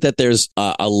to think that there's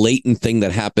a latent thing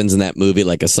that happens in that movie,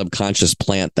 like a subconscious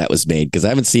plant that was made, because I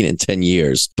haven't seen it in 10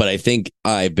 years. But I think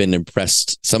I've been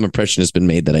impressed. Some impression has been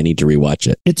made that I need to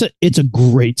rewatch it. It's a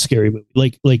great scary movie.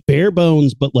 Like bare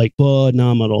bones, but like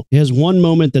phenomenal. It has one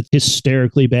moment that's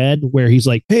hysterically bad where he's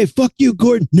like, "Hey, fuck you,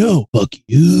 Gordon." No, fuck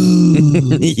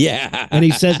you. Yeah. And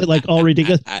he says it like all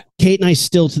ridiculous. Kate and I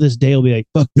still to this day will be like,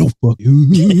 "Fuck, no, fuck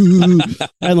you."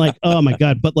 And like, oh my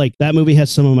God. But like that movie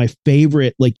has some of my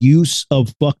favorite like use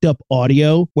of fucked up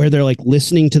audio where they're like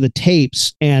listening to the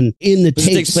tapes, and in the This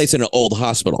tapes takes place in an old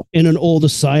hospital. in an old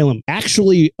asylum,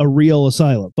 actually a real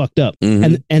asylum, fucked up.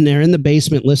 And they're in the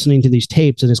basement listening to these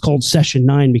tapes, and it's called Session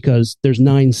 9 because there's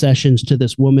 9 sessions to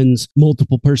this woman's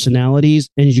multiple personalities.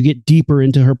 And as you get deeper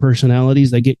into her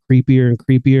personalities, they get creepier and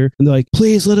creepier. And they're like,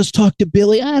 "Please let us talk to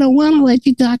Billy." "I don't want to let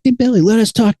you talk to Billy." "Let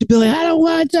us talk to Billy." "I don't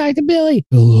want to talk to Billy."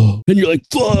 "Hello." And you're like,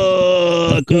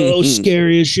 fuck, oh,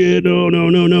 scary as shit. No, no,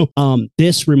 no, no.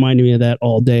 This reminded me of that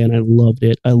all day, and I loved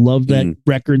it. I loved that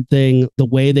record thing, the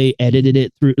way they edited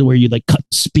it through, where you like cut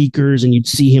speakers and you'd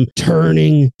see him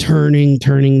turning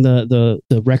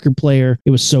the record player.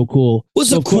 It was so cool.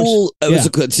 It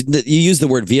was you used the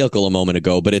word vehicle a moment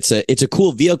ago, but it's a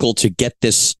cool vehicle to get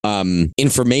this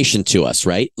information to us,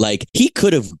 right? Like he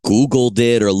could have Googled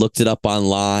it or looked it up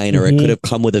online, or it could have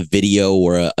come with a video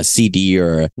or a CD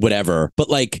or whatever. But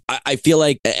like I feel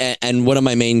like, and one of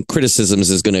my main criticisms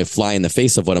is going to fly in the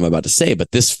face of what I'm about to say,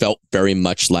 but this felt very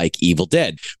much like Evil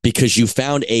Dead because you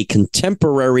found a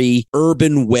contemporary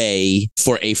urban way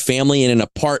for a family in an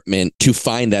apartment to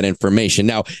find that information.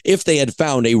 Now, if they had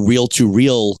found a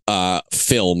reel-to-reel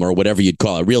film or whatever you'd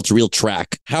call it, reel-to-reel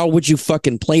track, how would you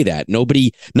fucking play that?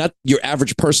 Nobody, not your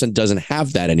average person doesn't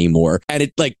have that anymore. And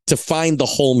it like to find the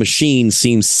whole machine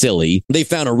seems silly. They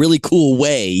found a really cool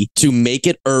way to make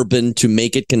it urban, to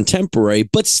make it contemporary,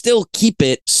 but still keep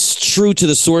it true to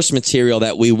the source material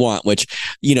that we want, which,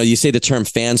 you know, you say the term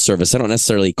fan service. I don't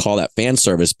necessarily call that fan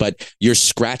service, but you're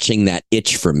scratching that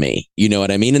itch for me. You know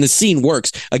what I mean? And the scene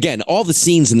works. Again, all the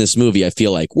scenes in this movie, I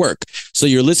feel like work. So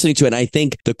you're listening to it. And I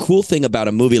think the cool thing about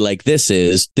a movie like this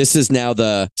is now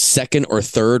the second or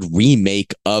third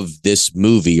remake of this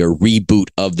movie or reboot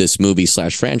of this movie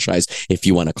 / franchise. If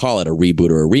you want to call it a reboot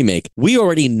or a remake, we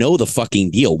already know the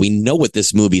fucking deal. We know what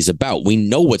this movie's about. We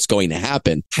know what's going to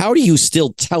happen. How do you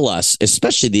still tell us,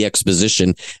 especially the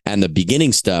exposition and the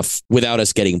beginning stuff, without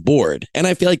us getting bored? And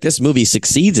I feel like this movie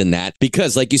succeeds in that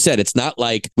because, like you said, it's not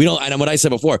like we don't, and what I said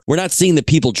before, we're not seeing the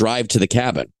people drive to the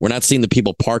cabin. We're not seeing the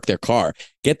people park their car.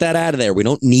 Get that out of there. We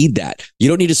don't need that. You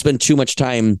don't need to spend too much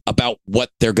time about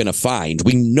what they're going to find.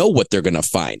 We know what they're going to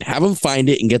find. Have them find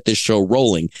it and get this show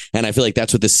rolling. And I feel like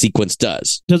that's what this sequence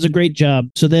does. Does a great job.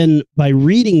 So then by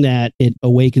reading that, it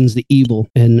awakens the evil.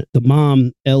 And the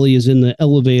mom, Ellie, is in the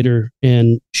elevator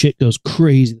and shit goes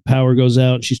crazy. The power goes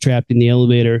out and she's trapped in the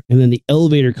elevator. And then the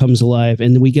elevator comes alive.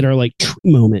 And then we get our like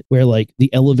moment where like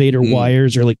the elevator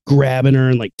wires are like grabbing her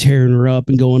and like tearing her up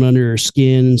and going under her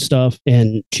skin and stuff.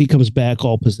 And she comes back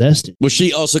all possessed. Well,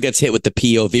 she also gets hit with the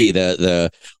POV, the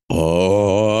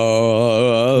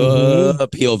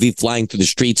POV flying through the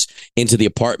streets into the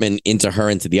apartment, into her,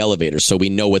 into the elevator. So we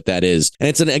know what that is. And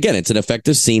it's an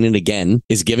effective scene. And again,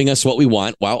 is giving us what we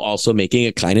want while also making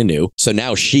it kind of new. So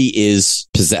now she is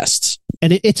possessed.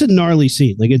 And it's a gnarly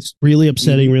scene. Like, it's really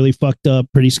upsetting, really fucked up,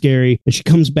 pretty scary. And she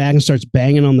comes back and starts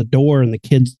banging on the door, and the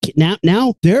kids...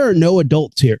 Now there are no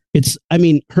adults here. It's, I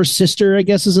mean, her sister, I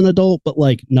guess, is an adult, but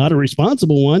like not a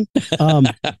responsible one.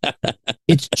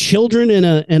 It's children and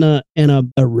a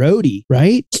roadie,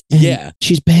 right? And yeah.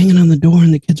 She's banging on the door,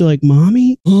 and the kids are like,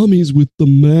 Mommy's with the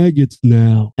maggots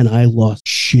now. And I lost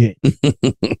shit.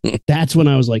 That's when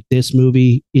I was like, this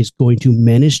movie is going to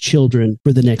menace children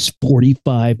for the next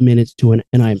 45 minutes to an,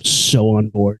 and I'm so on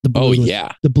board. The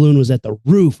balloon was at the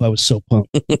roof. I was so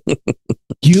pumped.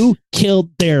 You killed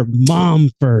their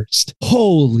mom first.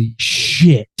 Holy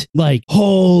shit. Like,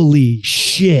 holy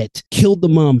shit. Killed the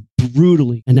mom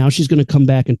brutally. And now she's going to come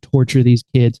back and torture these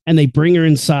kids. And they bring her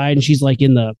inside, and she's like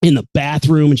in the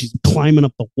bathroom, and she's climbing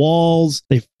up the walls.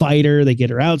 They fight her. They get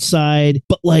her outside.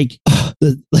 But like,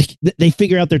 they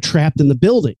figure out they're trapped in the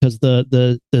building because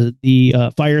the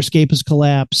fire escape has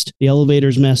collapsed. The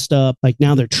elevator's messed up. Like,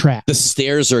 now they're trapped. The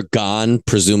stairs are gone,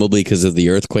 presumably because of the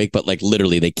earthquake, but like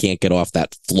literally they can't get off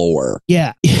that floor.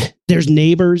 Yeah. There's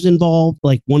neighbors involved.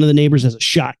 Like, one of the neighbors has a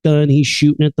shotgun. He's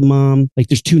shooting at the mom. Like,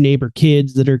 there's 2 neighbor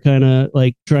kids that are kind of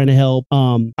like trying to help.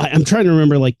 I'm trying to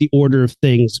remember like the order of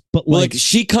things, but like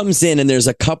she comes in and there's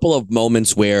a couple of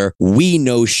moments where we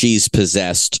know she's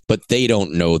possessed, but they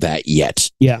don't know that yet.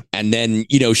 Yeah. And then,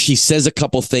 you know, she says a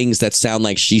couple things that sound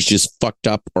like she's just fucked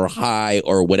up or high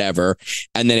or whatever.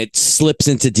 And then it slips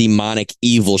into demonic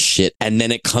evil shit. And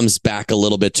then it comes back a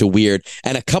little bit to weird.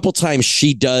 And a couple times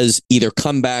she does either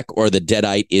come back or the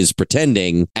deadite is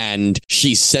pretending, and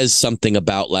she says something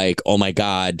about like, oh my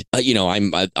God,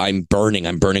 I'm burning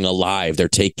alive. They're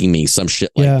taking me, some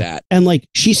shit like that. And like,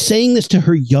 she's saying this to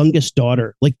her youngest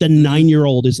daughter. Like the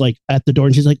 9-year-old is like at the door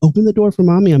and she's like, open the door for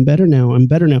mommy. I'm better now. And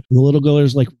the little girl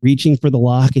is like reaching for the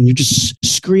lock and you're just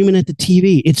screaming at the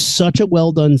TV. It's such a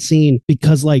well done scene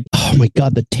because like, oh my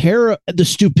God, the terror, the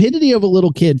stupidity of a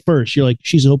little kid first. You're like,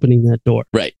 she's opening that door.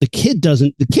 Right. The kid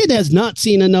has not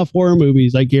seen enough horror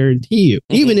movies, I guarantee you.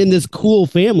 Even in this cool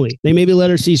family. They maybe let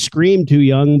her see Scream too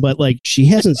young, but like she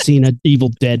hasn't seen an Evil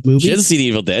Dead movie. She hasn't seen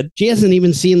Evil Dead. She hasn't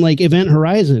even seen like Event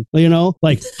Horizon,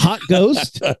 like Hot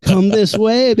Ghost, come this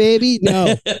way, baby.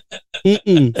 No.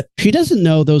 She doesn't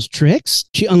know those tricks.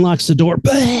 She unlocks the door,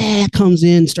 comes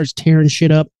in, starts tearing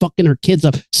shit up, fucking her kids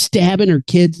up, stabbing her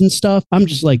kids and stuff. I'm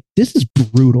just like, this is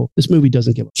brutal. This movie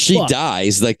doesn't give a She fuck.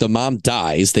 dies, like the mom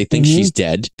dies. They think she's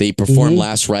dead. They perform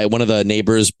last rite. One of the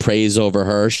neighbors prays over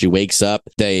her. She wakes up.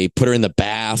 They put her in the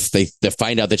bath. They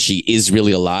find out that she is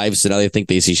really alive. So now they think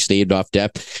she staved off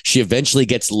death. She eventually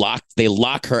gets locked. They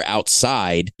lock her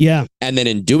outside. Yeah. And then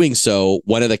in doing so,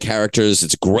 one of the characters,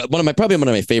 it's probably one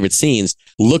of my favorite scenes,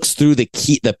 looks through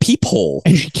the peephole.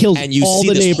 And she kills and you all see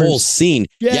the this neighbors. whole scene.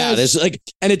 Yes. Yeah, there's like,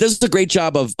 and it does a great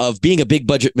job of being a big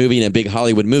budget movie and a big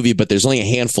Hollywood movie, but there's only a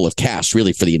handful of cast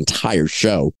really for the entire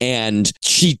show. And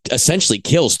she essentially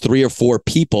kills 3 or 4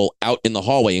 people out in the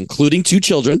hallway, including 2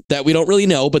 children that we don't really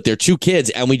know, but they're 2 kids.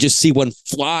 And we just see one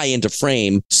fly into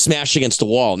frame, smash against the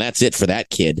wall. And that's it for that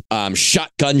kid.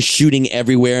 Shotgun shooting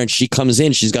everywhere. And she comes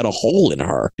in, she's got a hole in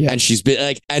her. Yeah. And she's been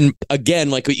like, and again,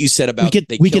 like what you said about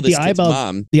we get the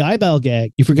eyeball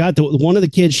gag. You forgot that one of the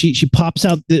kids, she pops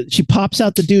out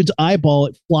the dude's eyeball.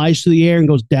 It flies through the air and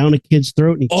goes down a kid's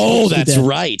throat. And that's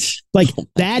right. Like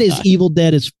that is Evil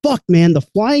Dead as fuck, man. The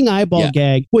flying eyeball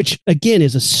gag, which again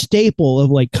is a staple of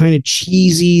like kind of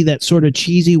cheesy, that sort of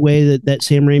cheesy way that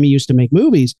Sam Raimi used to make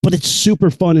movies, but it's super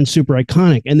fun and super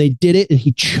iconic. And they did it and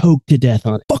he choked to death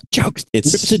on it. Fuck jokes.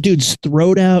 Rips a dude's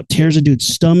throat out, tears a dude's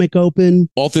stomach open.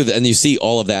 All through and you see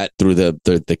all of that through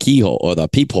the keyhole or the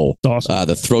peephole. Awesome.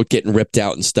 The throat getting ripped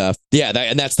out and stuff. Yeah,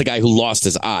 and that's the guy who lost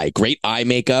his eye. Great eye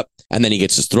makeup. And then he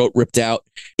gets his throat ripped out.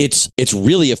 It's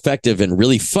really effective and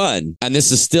really fun. And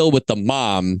this is still with the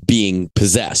mom being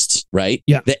possessed, right?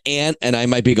 Yeah. The aunt, and I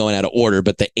might be going out of order,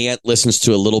 but the aunt listens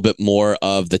to a little bit more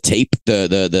of the tape,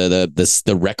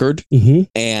 the record.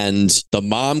 And the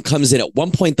mom comes in. At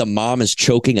one point, the mom is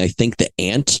choking, I think, the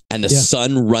aunt, and the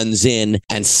son runs in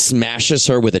and smashes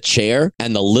her with a chair.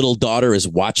 And the little daughter is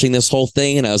watching this whole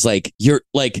thing. And I was like, you're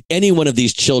like any one of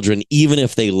these children, even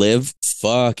if they live,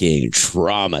 fucking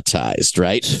traumatized,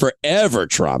 right? Forever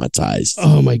traumatized.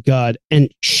 Oh my God.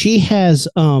 And she has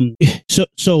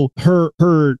so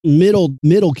her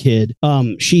middle kid,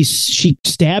 she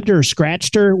stabbed her or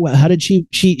scratched her. How did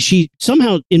she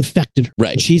somehow infected her.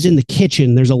 Right. And she's in the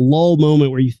kitchen. There's a lull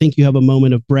moment where you think you have a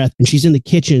moment of breath, and she's in the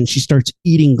kitchen. She starts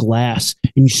eating glass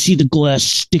and you see the glass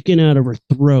sticking out of her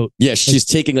throat. Yeah, she's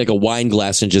taking like a wine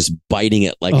glass and just biting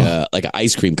it like an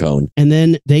ice cream cone. And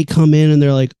then they come in and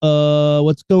they're like,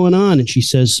 what's going on? And she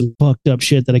says some fucked up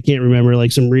shit that I can't remember,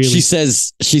 like some really... She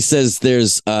says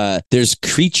there's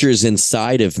creatures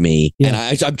inside of me, and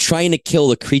I'm trying to kill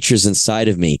the creatures inside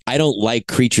of me. I don't like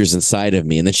creatures inside of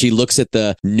me. And then she looks at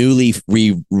the newly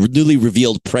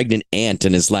revealed pregnant aunt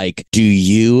and is like, do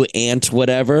you, aunt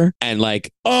whatever? And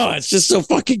like, oh, it's just so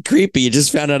fucking creepy. You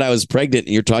just found out I was pregnant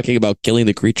and you're talking about killing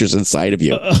the creatures inside of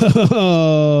you.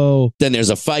 Oh. Then there's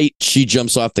a fight. She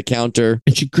jumps off the counter.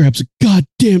 And she grabs a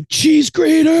goddamn cheese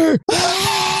grater.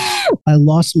 I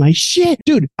lost my shit.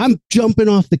 Dude, I'm jumping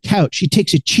off the couch. She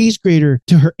takes a cheese grater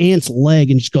to her aunt's leg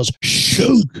and just goes,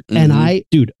 shunk. And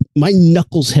my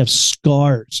knuckles have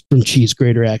scars from cheese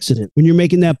grater accident. When you're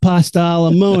making that pasta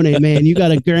alla mone, man, you got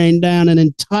to grind down an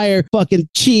entire fucking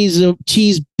cheese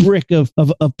brick of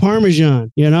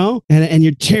Parmesan, you know? And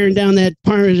you're tearing down that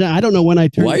Parmesan. I don't know when I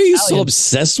turned. Why are you so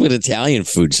obsessed with Italian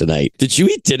food tonight? Did you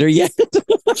eat dinner yet?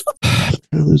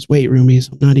 I lose weight, roomies.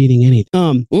 I'm not eating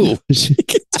anything. Ooh.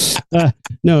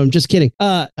 No, I'm just kidding.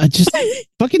 Just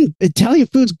fucking Italian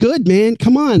food's good, man.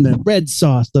 Come on, the red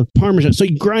sauce, the Parmesan. So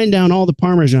you grind down all the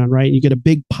Parmesan, right? And you get a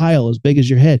big pile as big as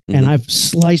your head. And I've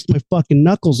sliced my fucking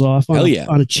knuckles off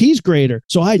on a cheese grater.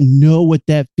 So I know what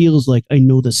that feels like. I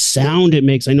know the sound it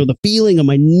makes. I know the feeling of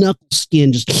my knuckle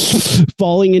skin just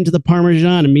falling into the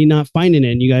Parmesan and me not finding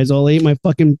it. And you guys all ate my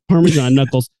fucking Parmesan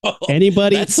knuckles.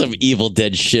 Anybody? That's some Evil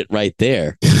Dead shit right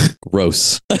there.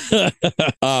 Gross.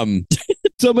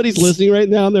 Somebody's listening right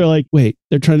now and they're like, wait,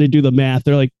 they're trying to do the math.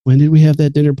 They're like, when did we have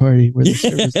that dinner party where the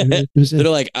service They're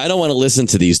like, I don't want to listen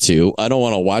to these two. I don't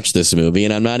want to watch this movie,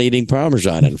 and I'm not eating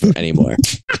Parmesan anymore.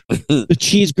 The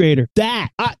cheese grater.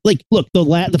 Look,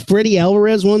 the Freddie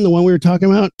Alvarez one, the one we were talking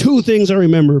about, 2 things I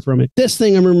remember from it. This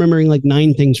thing I'm remembering like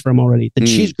 9 things from already. The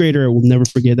cheese grater I will never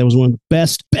forget. That was one of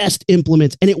the best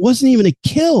implements. And it wasn't even a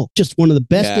kill. Just one of the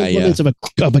best implements of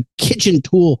a kitchen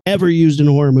tool ever used in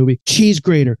a horror movie. Cheese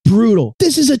grater. Brutal.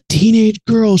 This is a teenage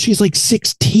girl. She's like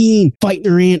 16, fighting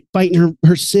her aunt, fighting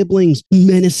her siblings,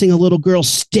 menacing a little girl,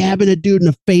 stabbing a dude in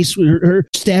the face with her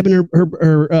stabbing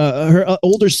her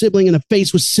older sibling in the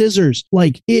face with scissors.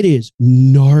 Like, it is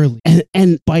gnarly.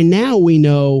 And by now we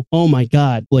know, oh my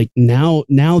God, like now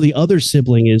the other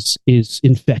sibling is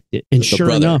infected. And sure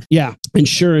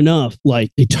enough,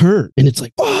 like they turn and it's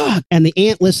like, fuck. And the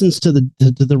aunt listens to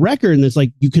the record and it's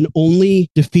like, you can only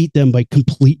defeat them by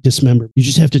complete dismemberment. You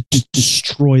just have to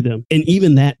destroy them. And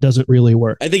even that doesn't really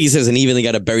work. I think he says, and even they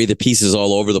got to bury the pieces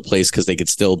all over the place because they could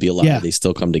still be alive. Yeah. They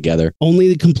still come together. Only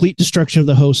the complete destruction of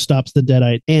the host stops the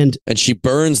deadite. And she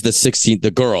burns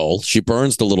the girl. She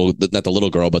burns not the little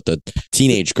girl, but the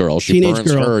teenage girl. She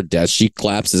burns her to death. She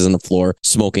collapses on the floor,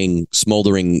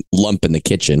 smoldering lump in the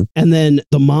kitchen. And then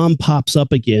the mom pops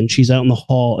up again. She's out in the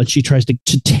hall and she tries to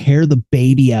tear the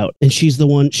baby out. And she's the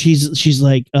one, she's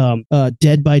like,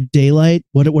 dead by daylight.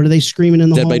 What are they screaming in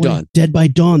the hallway? Dead by dawn. Dead by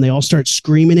dawn. They all start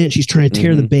screaming it. She's trying to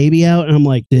tear the baby out. And I'm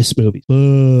like, this movie.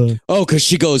 Oh,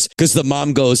 because the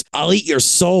mom goes, I'll eat your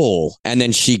soul. And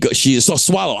then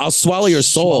I'll swallow your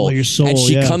soul. And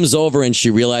she comes over and she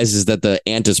realizes that the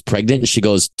aunt is pregnant and she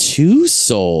goes, 2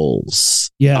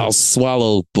 souls. Yeah. I'll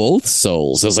swallow both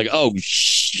souls. I was like, oh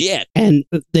shit. And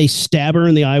they stab her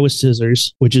in the eye with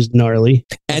scissors, which is gnarly.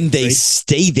 And they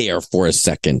stay there for a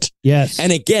second. Yes.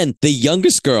 And again, the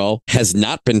youngest girl has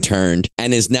not been turned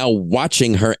and is now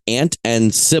watching her aunt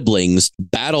and siblings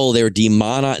battle their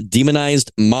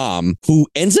demonized mom, who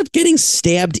ends up getting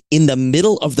stabbed in the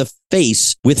middle of the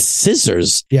face with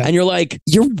scissors. Yeah. And you're like,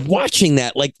 you're watching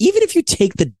that. Like, even if you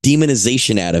take the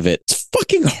demonization out of it, it's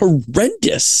fucking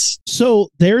horrendous. So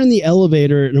they're in the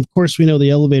elevator. And of course, we know the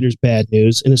elevator's bad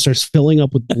news. And it starts filling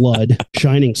up with blood,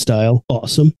 Shining style.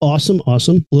 Awesome.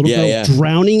 Little girl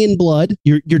drowning in blood.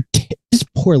 This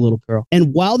poor little girl.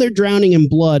 And while they're drowning in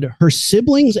blood, her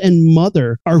siblings and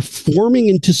mother are forming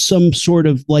into some sort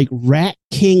of like rat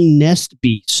king nest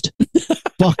beast.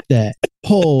 Fuck that.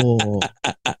 Oh.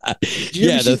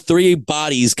 The 3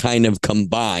 bodies kind of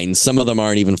combine. Some of them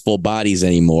aren't even full bodies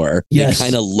anymore. Yes. They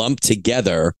kind of lump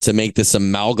together to make this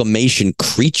amalgamation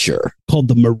creature called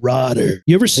the Marauder.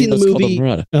 You ever seen the movie?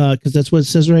 Because that's what it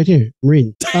says right here. I'm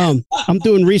reading. I'm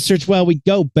doing research while we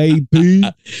go, baby.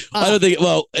 I don't think.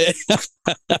 Well,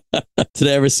 did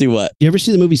I ever see what? You ever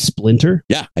see the movie Splinter?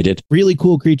 Yeah, I did. Really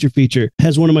cool creature feature.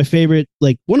 Has one of my favorite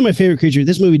creatures.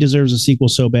 This movie deserves a sequel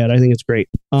so bad. I think it's great.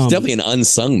 It's definitely an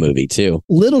unsung movie too.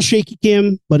 Little shaky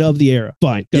cam, but of the era.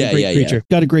 Fine. Got a great creature.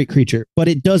 Got a great creature. But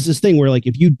it does this thing where like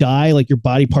if you die, like your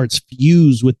body parts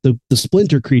fuse with the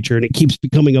Splinter creature and it keeps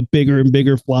becoming a bigger and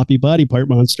bigger floppy body part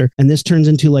monster. And this turns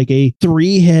into like a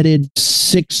 3-headed,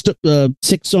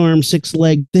 6-arm,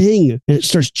 6-leg thing. And it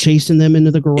starts chasing them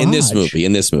into the garage. In this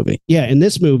movie. Yeah, in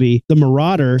this movie, the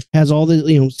Marauder has all the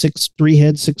 3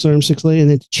 heads, 6 arms, 6 legs,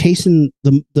 and it's chasing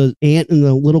the aunt and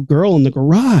the little girl in the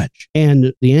garage.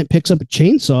 And the aunt picks up a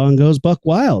chainsaw and goes buck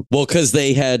wild. Well, because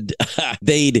they'd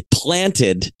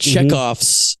planted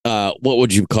Chekhov's what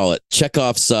would you call it?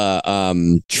 Chekhov's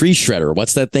tree shredder.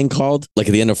 What's that thing called? Like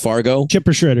at the end of Fargo?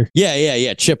 Chipper shredder.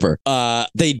 Yeah, chipper.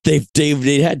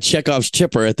 They had Chekhov's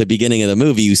chipper at the beginning of the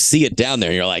movie. You see it down there,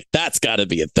 and you're like, that's got to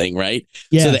be a thing, right?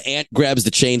 Yeah. So the aunt grabs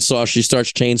the chainsaw. She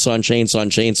starts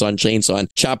chainsaw,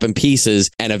 chopping pieces,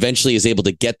 and eventually is able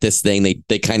to get this thing.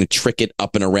 They kind of trick it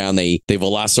up and around. They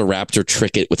Velociraptor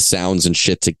trick it with sounds and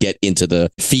shit to get into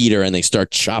the feeder, and they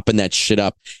start chopping that shit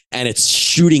up, and it's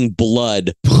shooting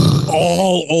blood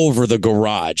all over the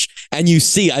garage. And you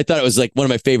see, I thought it was like one of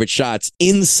my favorite shots,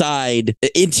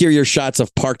 interior shots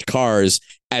of parked cars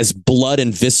as blood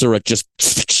and viscera just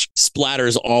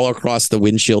splatters all across the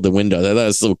windshield and window. That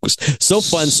was so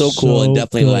fun, so cool, and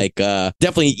definitely good.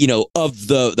 Definitely, of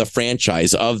the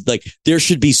franchise of like, there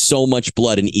should be so much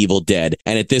blood in Evil Dead.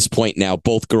 And at this point now,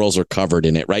 both girls are covered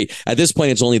in it, right? At this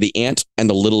point, it's only the aunt and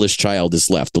the littlest child is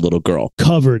left, the little girl.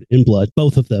 Covered in blood,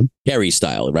 both of them. Harry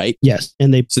style, right? Yes.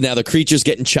 And so now the creature's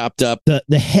getting chopped up.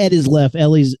 The head is left,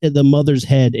 the mother's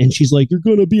head, and she's like, you're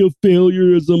going to be a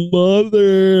failure as a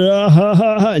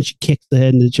mother. and she kicks the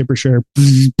head into the chipper shredder.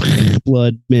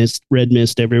 Blood, mist, red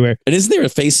mist everywhere. And isn't there a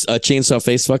chainsaw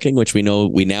face fucking, which we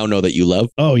now know that you love?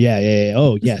 Oh yeah.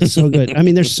 Oh yeah, so good. I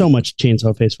mean, there's so much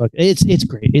chainsaw face fuck. It's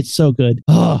great. It's so good.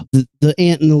 Oh, the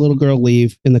aunt and the little girl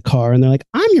leave in the car, and they're like,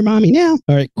 "I'm your mommy now."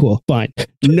 All right, cool, fine.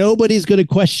 Nobody's going to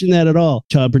question that at all.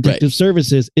 Child Protective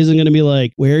Services isn't going to be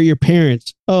like, "Where are your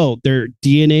parents?" Oh, their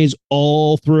DNA's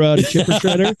all throughout a chipper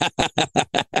shredder.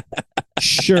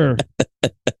 Sure.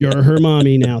 You're her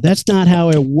mommy now. That's not how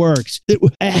it works.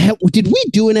 Did we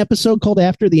do an episode called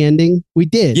After the Ending? We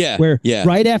did. Yeah. Where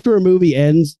right after a movie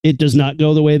ends, it does not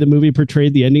go the way the movie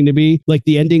portrayed the ending to be. Like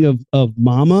the ending of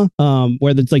Mama,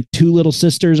 where it's like two little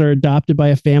sisters are adopted by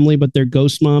a family, but their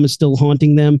ghost mom is still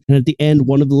haunting them. And at the end,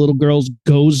 one of the little girls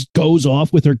goes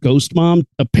off with her ghost mom,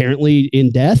 apparently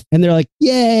in death. And they're like,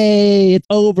 yay, it's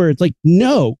over. It's like,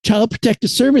 no, Child Protective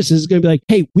Services is going to be like,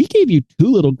 hey, we gave you two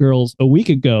little girls a week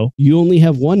ago. You only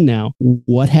have one now.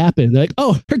 What happened? They're like,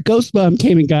 oh, her ghost mom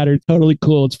came and got her. Totally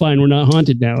cool. It's fine. We're not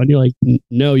haunted now. And you're like,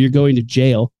 no, you're going to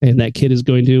jail. And that kid is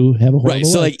going to have a horrible life.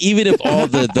 So like, even if all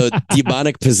the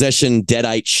demonic possession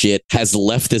deadite shit has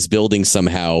left this building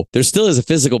somehow, there still is a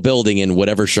physical building in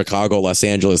whatever Chicago, Los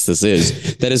Angeles this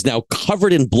is, that is now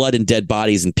covered in blood and dead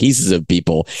bodies and pieces of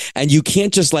people. And you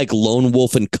can't just like lone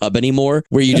wolf and cub anymore,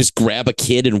 where you just grab a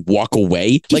kid and walk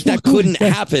away. Like that couldn't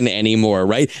happen anymore,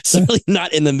 right? Certainly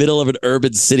not in the middle of an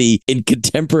urban city in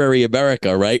contemporary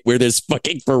America, right? Where there's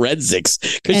fucking forensics.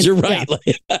 Because you're right.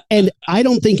 Yeah. And I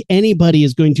don't think anybody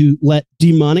is going to let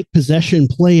demonic possession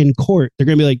play in court. They're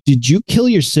going to be like, did you kill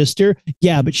your sister?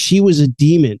 Yeah, but she was a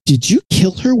demon. Did you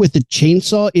kill her with a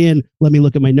chainsaw in, let me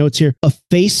look at my notes here, a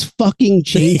face fucking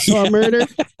chainsaw murder?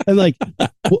 And like,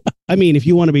 well, I mean, if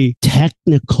you want to be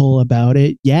technical about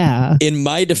it, yeah. In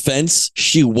my defense,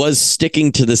 she was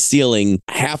sticking to the ceiling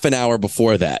half an hour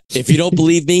before that. If you don't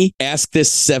believe me, ask this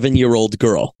 7-year-old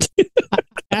girl.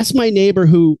 Ask my neighbor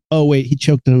who, oh, wait, he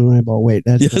choked on an eyeball. Wait,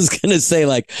 I was going to say,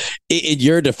 like, in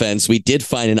your defense, we did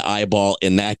find an eyeball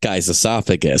in that guy's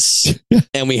esophagus.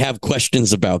 And we have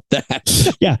questions about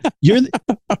that. Yeah.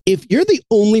 If you're the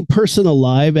only person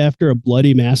alive after a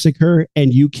bloody massacre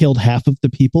and you killed half of the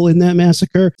people in that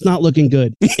massacre, it's not looking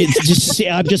good. It's just,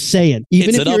 I'm just saying, even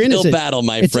it's if you're innocent, an uphill battle,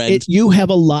 my friend. You have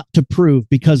a lot to prove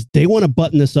because they want to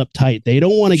button this up tight. They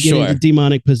don't want to get into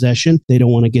demonic possession. They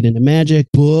don't want to get into magic,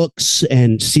 books,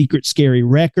 and secret scary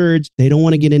records. They don't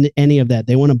want to get into any of that.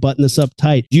 They want to button this up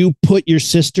tight. You put your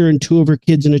sister and two of her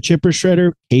kids in a chipper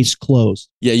shredder, case closed.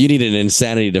 Yeah, you need an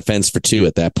insanity defense for two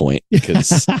at that point.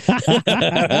 Because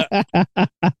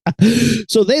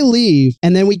so they leave,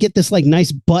 and then we get this like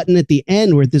nice button at the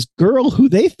end where this girl who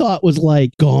they thought was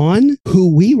like gone,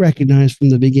 who we recognize from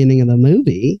the beginning of the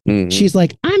movie, she's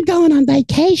like, I'm going on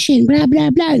vacation, blah, blah,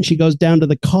 blah. And she goes down to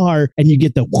the car, and you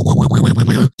get the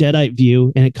deadite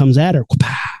view, and it comes at her.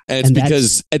 And it's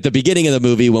because at the beginning of the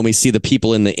movie, when we see the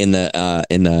people in the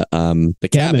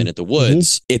cabin at the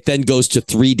woods, it then goes to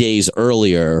 3 days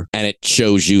earlier, and it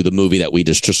shows you the movie that we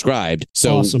just described.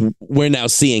 So we're now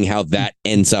seeing how that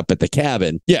ends up at the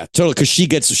cabin. Yeah, totally. Because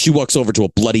she walks over to a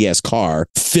bloody ass car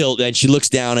filled, and she looks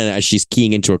down, and as she's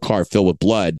keying into a car filled with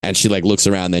blood, and she like looks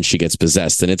around, then she gets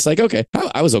possessed, and it's like, okay,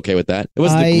 I was okay with that. It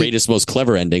wasn't the greatest, most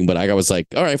clever ending, but I was like,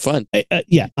 all right, fun.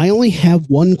 I only have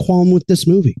one qualm with this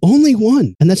movie, only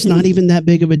one, and that's not even that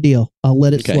big of a deal. I'll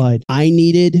let it slide. I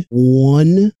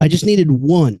just needed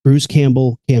one Bruce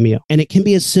Campbell cameo, and it can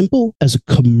be as simple as a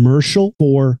commercial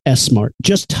for S-Mart.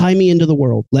 Just tie me into the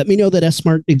world. Let me know that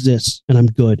S-Mart exists, and I'm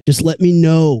good. Just let me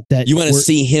know that you want to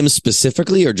see him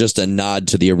specifically, or just a nod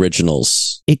to the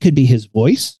originals. It could be his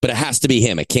voice, but it has to be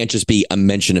him. It can't just be a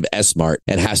mention of S-Mart.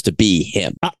 It has to be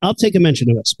him. I'll take a mention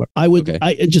of S-Mart. I would.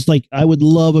 I would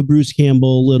love a Bruce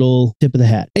Campbell little tip of the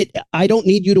hat. I don't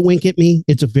need you to wink at me.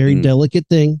 It's a very delicate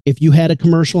thing. If you had a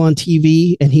commercial on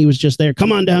TV and he was just there,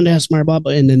 come on down to S-Mart, blah,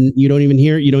 blah, and then you don't even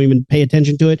hear it, you don't even pay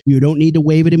attention to it, you don't need to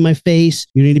wave it in my face.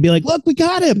 You need to be like, look, we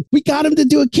got him to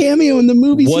do a cameo in the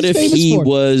movie. What if he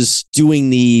was doing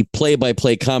the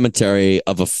play-by-play commentary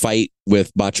of a fight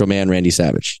with Macho Man Randy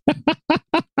Savage?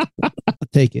 I'll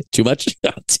take it. Too much?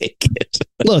 I'll take it.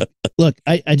 Look,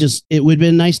 I just, it would have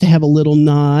been nice to have a little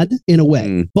nod in a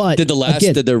way. But did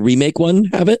the remake one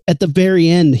have it? At the very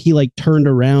end, he like turned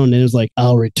around and it was like,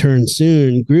 I'll return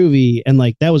soon, groovy. And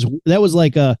like, that was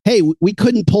like hey, we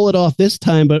couldn't pull it off this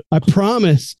time, but I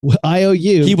promise, I owe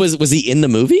you. Was he in the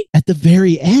movie? At the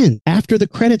very end, after the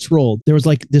credits rolled, there was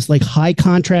like this like high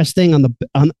contrast thing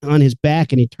on his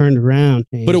back, and he turned around.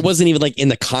 But it wasn't even like in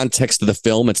the context of the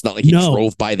film. It's not like he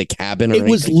drove by the cabin or anything.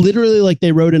 It was literally like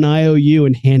they wrote an IOU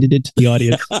and handed it to the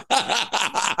audience.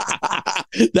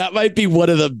 That might be one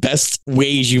of the best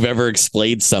ways you've ever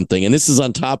explained something. And this is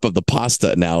on top of the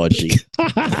pasta analogy.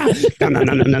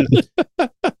 No.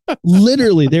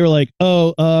 Literally, they were like,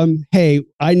 hey,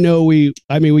 I know we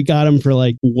got him for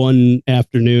like one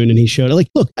afternoon and he showed it. Like,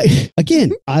 look,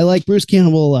 I like Bruce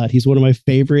Campbell a lot. He's one of my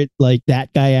favorite, like,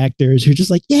 that guy actors who are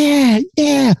just like, yeah.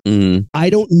 Mm-hmm. I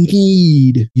don't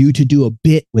need you to do a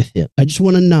bit with him. I just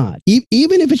want to nod.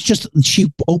 Even if it's just she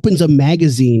opens a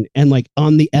magazine and like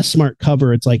on the S-Mart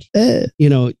cover, it's like,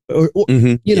 or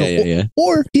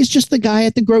he's just the guy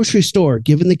at the grocery store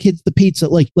giving the kids the pizza,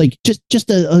 like just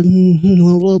a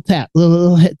little tap,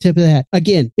 little tip of that.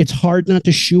 Again, it's hard not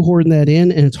to shoehorn that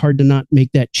in, and it's hard to not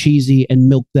make that cheesy and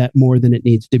milk that more than it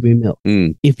needs to be milked.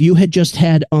 If you had just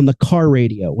had on the car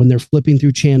radio when they're flipping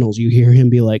through channels, you hear him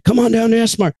be like, "Come on down to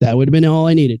S-Mart," that would have been all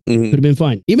I needed. Could have been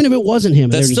fine, even if it wasn't him.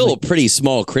 That's still like, a pretty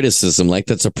small criticism. Like,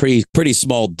 that's a pretty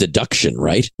small deduction,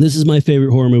 right? This is my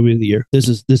favorite horror movie of the year. This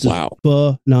is wow.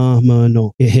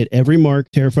 Phenomenal. It hit every mark,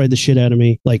 terrified the shit out of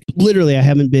me. Like, literally, I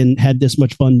haven't had this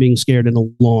much fun being scared in a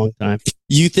long time.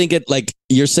 You think it, like,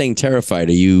 you're saying terrified.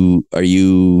 Are you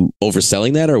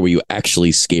overselling that, or were you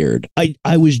actually scared?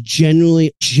 I was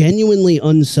genuinely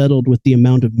unsettled with the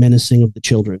amount of menacing of the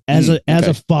children. As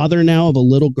a father now of a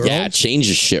little girl. Yeah, it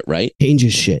changes shit, right?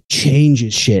 Changes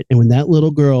shit. And when that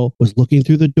little girl was looking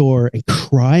through the door and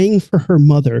crying for her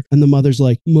mother, and the mother's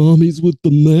like, "Mommy's with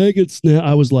the maggots now,"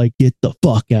 I was like, get the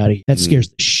fuck out of here. That scares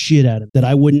the shit out of me. That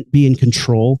I wouldn't be in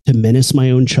control to menace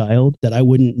my own child. That I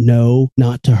wouldn't know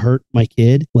not to hurt my kid.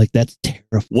 Like, that's terrifying.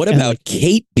 What about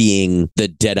Kate being the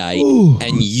deadite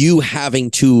and you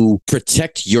having to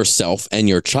protect yourself and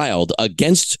your child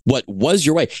against what was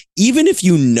your wife? Even if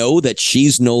you know that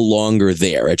she's no longer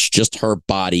there, it's just her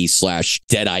body /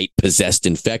 deadite, possessed,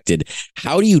 infected.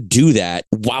 How do you do that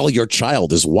while your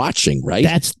child is watching, right?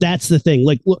 That's the thing.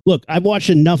 Like, look, I've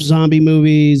watched enough zombie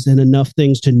movies and enough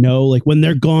things to know, like, when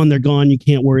they're gone, they're gone. You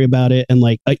can't worry about it. And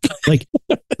like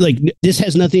this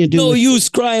has nothing to do with... No use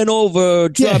crying over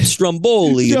drop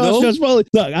Stromboli, you know? Look,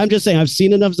 I'm just saying, I've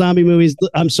seen enough zombie movies.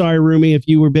 I'm sorry, Rumi, if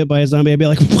you were bit by a zombie, I'd be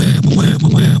like,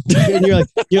 and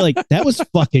you're like, that was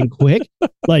fucking quick.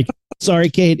 Like, sorry,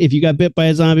 Kate, if you got bit by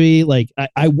a zombie, like,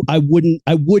 I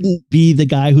wouldn't be the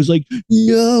guy who's like,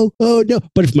 no, oh no.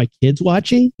 But if my kid's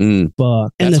watching,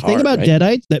 fuck. And the thing about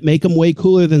deadites that make them way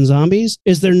cooler than zombies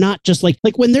is they're not just like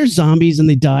when they're zombies and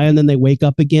they die and then they wake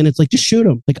up again, it's like, just shoot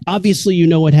them. Like, obviously you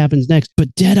know what happens next,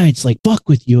 but deadites like fuck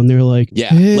with you, and they're like,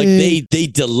 hey. Like they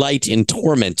delight in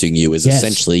tormenting you is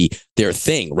essentially their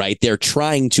thing, right? They're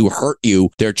trying to hurt you.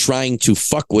 They're trying to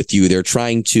fuck with you. They're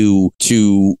trying to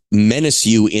menace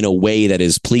you in a way that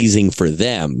is pleasing for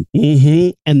them.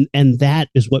 And that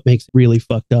is what makes it really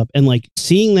fucked up. And like,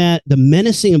 seeing that, the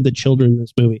menacing of the children in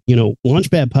this movie,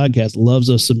 Launchpad Podcast loves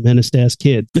us some menaced ass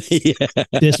kids.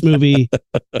 This movie,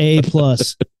 A+.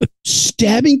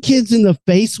 Stabbing kids in the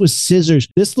face with scissors.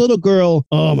 This little girl,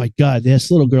 oh my God, this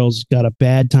little girl's got a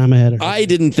bad time ahead of her. I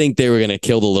didn't think they were going to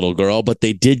kill the little girl, but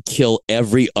they did kill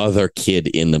every other kid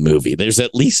in the movie. There's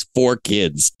at least 4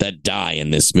 kids that die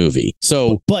in this movie.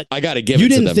 So, but I got to give it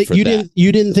to them for that.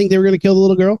 You didn't think they were going to kill the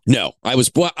little girl? No, I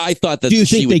thought that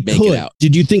she would make it out.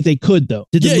 Did you think they could, though?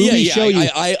 Did the movie show you?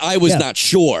 I was not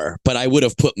sure, but I would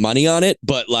have put money on it.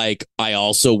 But like, I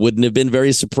also wouldn't have been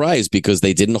very surprised because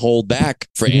they didn't hold back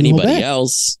for anybody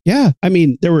else. Yeah. I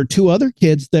mean, there were 2 other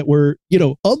kids that were,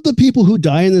 of the people who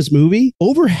die in this movie,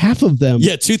 over half of them.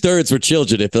 Yeah, 2/3 were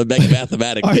children, if I make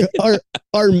mathematically.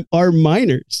 are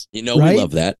minors. We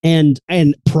love that. And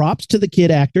props to the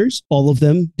kid actors. All of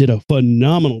them did a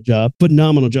phenomenal job.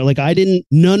 Like,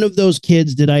 none of those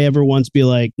kids did I ever once be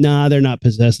like, nah, they're not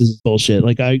possessed. This is bullshit.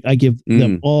 Like, I give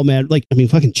them all mad. Like, I mean,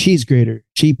 fucking Cheese Grater.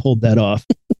 She pulled that off.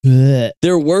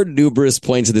 There were numerous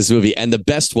points in this movie, and the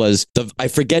best was I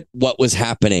forget what was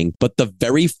happening, but the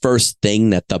very first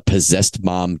thing that the possessed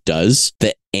mom does,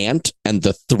 the aunt and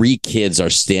the 3 kids are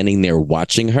standing there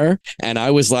watching her, and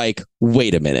I was like,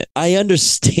 wait a minute, I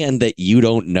understand that you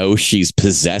don't know she's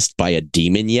possessed by a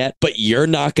demon yet, but you're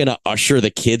not gonna usher the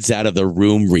kids out of the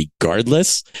room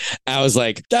regardless. I was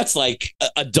like, that's like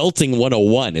adulting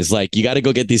 101 is like, you got to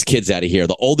go get these kids out of here.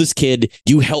 The oldest kid,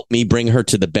 you help me bring her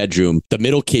to the bedroom. The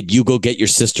middle kid, you go get your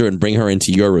sister and bring her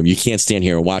into your room. You can't stand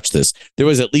here and watch this. There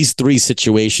was at least 3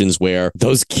 situations where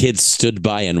those kids stood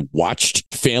by and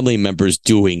watched family members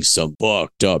doing some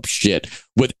fucked up shit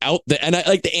without and I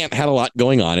like the aunt had a lot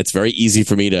going on. It's very easy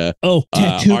for me to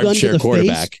tattoo gun to the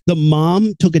quarterback. Face. The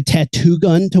mom took a tattoo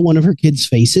gun to one of her kids'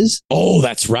 faces. Oh,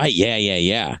 that's right.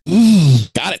 Yeah.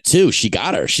 Got it too. She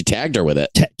got her. She tagged her with it.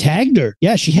 Tagged her.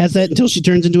 Yeah, she has that until she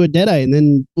turns into a deadite, and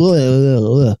then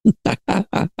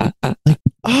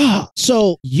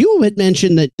So you had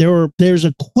mentioned that there's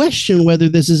a question whether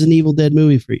this is an Evil Dead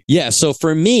movie for you. Yeah, so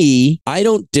for me, I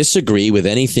don't disagree with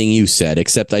anything you said,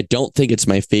 except I don't think it's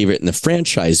my favorite in the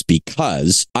franchise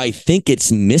because I think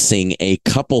it's missing a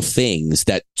couple things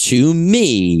that, to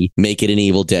me, make it an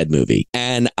Evil Dead movie.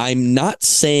 And I'm not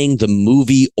saying the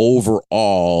movie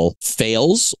overall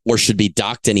fails or should be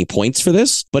docked any points for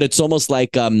this, but it's almost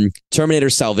like Terminator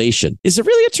Salvation. Is it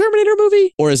really a Terminator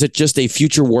movie? Or is it just a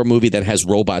future war movie that has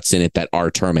robots in it that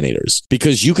are Terminators?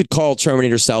 Because you could call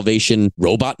Terminator Salvation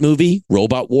robot movie,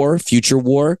 robot war, future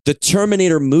war. The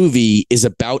Terminator movie is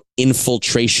about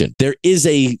infiltration. There is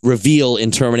a reveal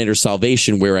in Terminator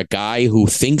Salvation where a guy who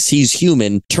thinks he's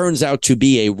human turns out to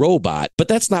be a robot, but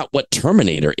that's not what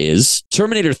Terminator is.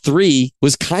 Terminator 3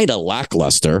 was kind of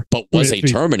lackluster, but was a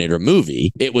Terminator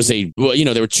movie. It was there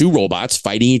were two robots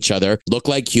fighting each other, look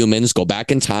like humans, go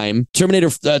back in time. Terminator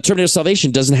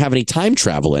Salvation doesn't have any time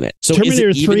travel in it. So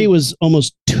Terminator 3 was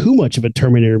almost too much of a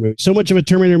Terminator movie. So much of a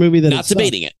Terminator movie that not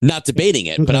debating it,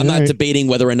 okay, but I'm not debating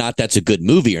whether or not that's a good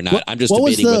movie or not. I'm just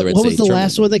debating whether it's what was the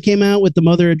last one that came out with the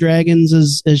Mother of Dragons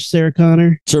as Sarah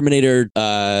Connor? Terminator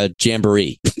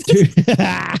Jamboree.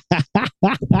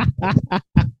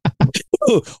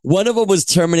 One of them was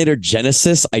Terminator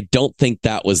Genesis. I don't think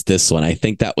that was this one. I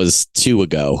think that was 2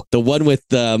 ago. The one with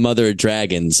the Mother of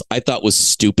Dragons, I thought was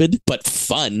stupid, but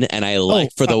fun. And I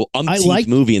liked for the umpteenth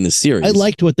movie in the series. I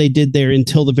liked what they did there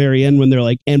until the very end when they're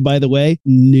like, and by the way,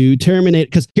 new Terminator.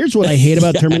 Because here's what I hate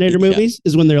about Terminator movies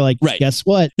is when they're like, guess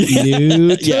what?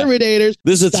 New Terminators.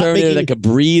 This is a Terminator that could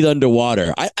breathe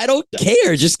underwater. I don't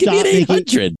care. Just give me an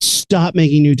 800. Stop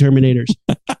making new Terminators.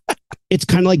 It's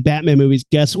kind of like Batman movies.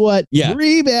 Guess what? Yeah.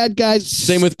 3 bad guys.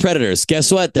 Same with Predators. Guess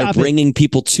what? They're bringing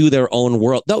people to their own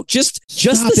world. No, just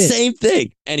the same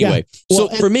thing. Anyway,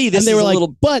 for me, this is a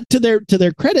little... But to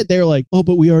their credit, they were like, oh,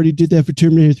 but we already did that for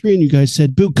Terminator 3, and you guys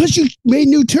said, boo, because you made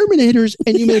new Terminators,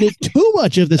 and you made it too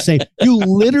much of the same. You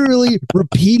literally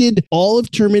repeated all of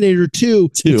Terminator 2,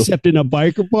 except in a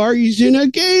biker bar. He's in a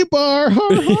gay bar.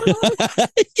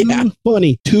 Yeah. Too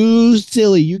funny. Too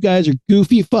silly. You guys are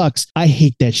goofy fucks. I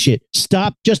hate that shit.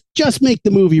 Stop. Just make the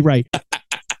movie right.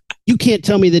 You can't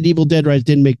tell me that Evil Dead Rise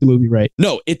didn't make the movie right.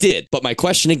 No, it did. But my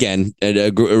question again, comparing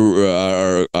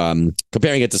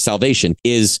it to Salvation,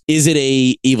 is it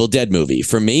a Evil Dead movie?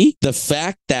 For me, the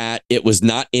fact that it was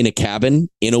not in a cabin,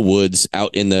 in a woods,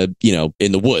 out in the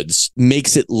woods,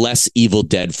 makes it less Evil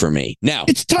Dead for me. Now,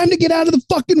 it's time to get out of the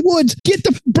fucking woods.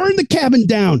 Burn the cabin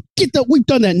down. We've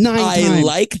done that 9 times. I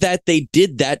like that they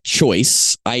did that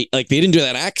choice. They didn't do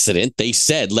that accident. They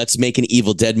said, let's make an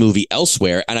Evil Dead movie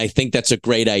elsewhere. And I think that's a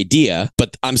great idea.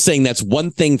 But I'm saying that's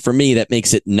one thing for me that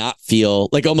makes it not feel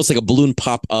like almost like a balloon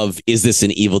pop of, is this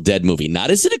an Evil Dead movie? Not,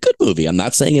 is it a good movie? I'm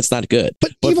not saying it's not good.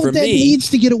 But Evil Dead needs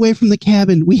to get away from the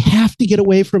cabin. We have to get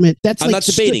away from it. I'm not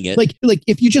debating it. Like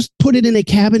if you just put it in a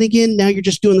cabin again, now you're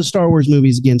just doing the Star Wars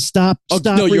movies again. Stop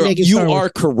remaking Star Wars. You are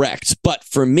correct. But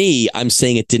for me, I'm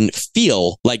saying it didn't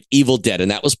feel like Evil Dead, and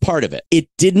that was part of it. It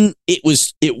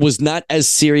was not as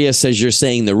serious as you're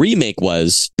saying the remake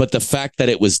was, but the fact that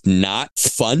it was not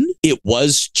fun, it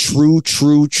was true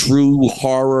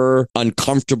horror,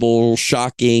 uncomfortable,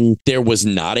 shocking. There was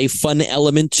not a fun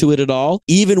element to it at all.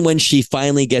 Even when she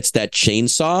finally gets that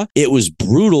chainsaw, it was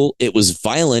brutal, it was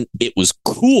violent, it was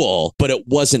cool, but it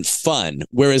wasn't fun.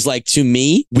 Whereas to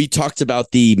me, we talked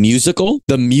about the musical.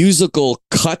 The musical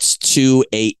cuts to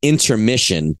a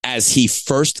intermission as he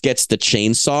first gets the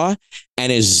chainsaw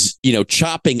and is,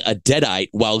 chopping a deadite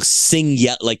while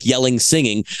yelling,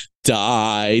 singing,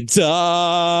 die,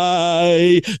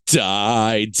 die,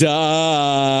 die,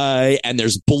 die. And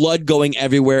there's blood going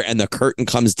everywhere and the curtain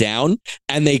comes down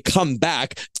and they come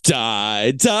back,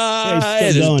 die, die.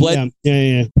 And there's blood.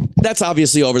 Yeah. That's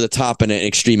obviously over the top and an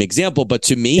extreme example, but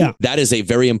to me, that is a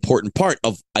very important part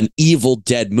of an Evil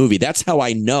Dead movie. That's how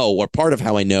I know, or part of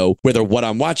how I know, whether what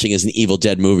I'm watching is an Evil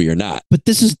Dead movie or not. But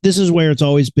this is where it's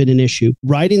always been an issue.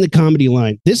 Riding the comedy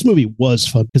line. This movie was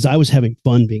fun because I was having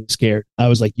fun being scared. I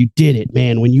was like, you did it,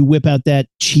 man. When you whip out that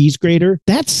cheese grater,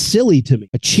 that's silly to me.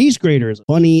 A cheese grater is a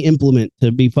funny implement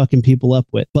to be fucking people up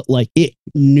with. But it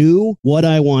knew what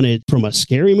I wanted from a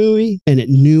scary movie, and it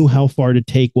knew how far to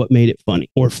take what made it funny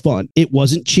or fun. It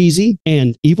wasn't cheesy,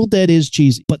 and Evil Dead is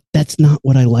cheesy, but that's not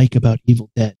what I like about Evil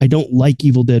Dead. I don't like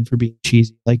Evil Dead for being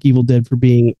cheesy. I like Evil Dead for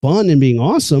being fun and being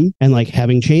awesome and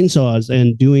having chainsaws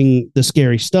and doing the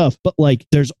scary stuff. But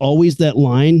there's always that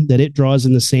line that it draws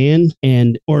in the sand,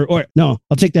 and or no,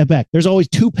 I'll take that back. There's always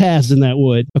 2 paths in that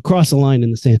wood across a line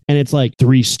in the sand, and it's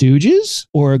Three Stooges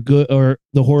or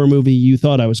the horror movie you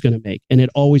thought I was going to make. And it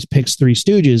always picks Three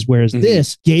Stooges, whereas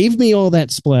this gave me all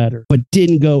that splatter, but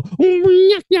didn't go,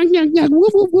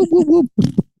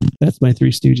 That's my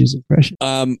Three Stooges impression.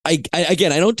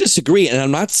 Again, I don't disagree. And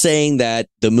I'm not saying that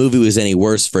the movie was any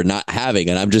worse for not having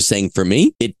it. I'm just saying for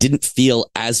me, it didn't feel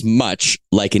as much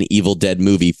like an Evil Dead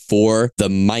movie for the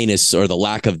minus or the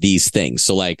lack of these things.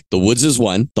 So like The Woods is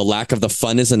one. The lack of the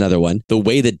fun is another one. The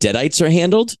way the Deadites are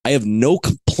handled, I have no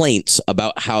complaints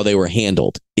about how they were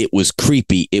handled. It was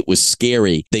creepy. It was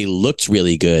scary. They looked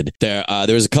really good. There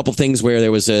was a couple things where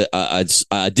there was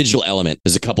a digital element.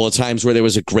 There's a couple of times where there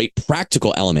was a great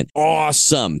practical element.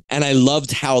 Awesome. And I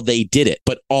loved how they did it.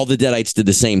 But all the Deadites did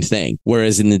the same thing.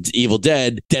 Whereas in the Evil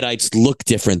Dead, Deadites look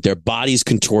different. Their bodies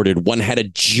contorted. One had a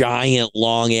giant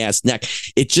long ass neck.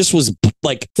 It just was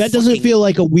like... That doesn't feel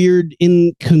like a weird,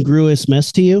 incongruous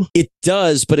mess to you? It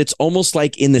does, but it's almost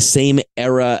like in the same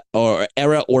era or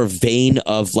vein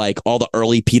of like all the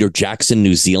early Peter Jackson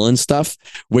New Zealand stuff,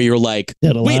 where you're like,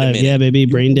 wait a minute, yeah, baby,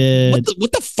 brain dead.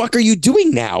 What the fuck are you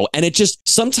doing now? And it just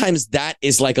sometimes that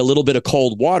is like a little bit of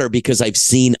cold water because I've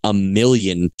seen a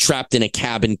million trapped in a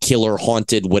cabin, killer,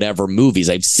 haunted, whatever movies.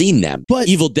 I've seen them. But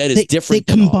Evil Dead is different.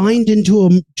 They combined into a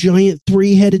giant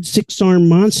 3-headed 6-armed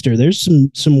monster. There's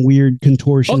some weird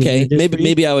contortion. Okay,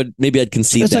 maybe I'd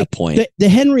concede that like point. The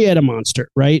Henrietta monster,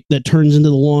 right? That turns into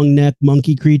the long neck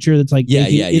monkey creature. That's like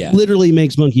it literally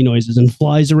makes monkey noises and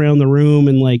flies around the room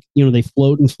and like they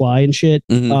float and fly and shit.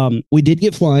 We did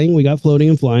get flying. We got floating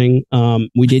and flying.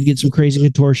 We did get some crazy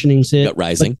contortioning shit. Got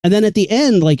rising. And then at the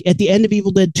end of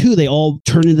Evil Dead 2, they all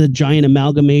turn into the giant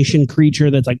amalgamation creature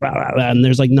that's like blah, blah, blah, and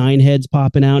there's like 9 heads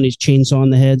popping out and he's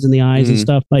chainsawing the heads and the eyes and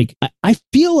stuff. Like I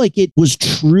feel like it was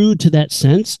true to that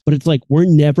sense, but it's like we're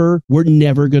never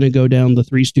going to go down the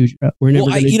Three Stooges route. We're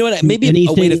never. You know what? Maybe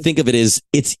a way to think of it is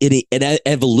it's an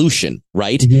evolution,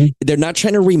 right? They're not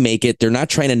trying to remake it. They're not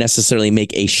trying to necessarily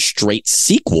make a straight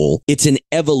sequel. It's an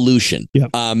evolution. Yeah.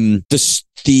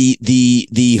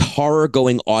 The horror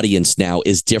going audience now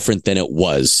is different than it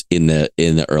was in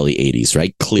the early 80s,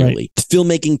 right? Clearly. Right.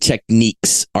 Filmmaking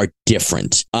techniques are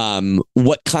different.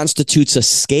 What constitutes a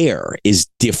scare is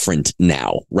different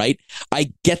now, right?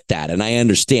 I get that and I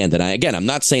understand that. I'm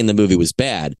not saying the movie was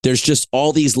bad. There's just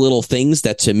all these little things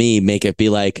that to me make it be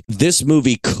like, this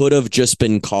movie could have just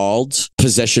been called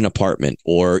Possession Apartment,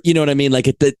 or you know what I mean? Like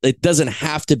it doesn't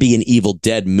have to be an Evil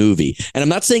Dead movie. And I'm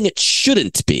not saying it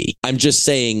shouldn't be. I'm just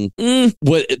saying,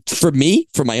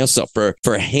 for myself,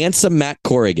 for handsome Matt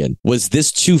Corrigan, was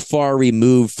this too far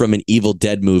removed from an Evil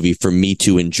Dead movie for me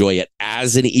to enjoy it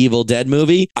as an Evil Dead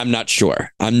movie? I'm not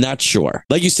sure.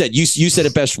 Like you said, you said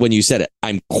it best when you said it.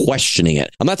 I'm questioning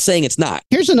it. I'm not saying it's not.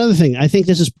 Here's another thing. I think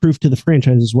this is proof to the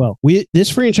franchise as well. This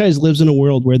franchise lives in a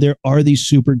world where there are these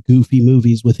super goofy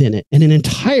movies within it, and an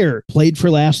entire played for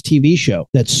laughs TV show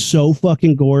that's so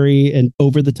fucking gory and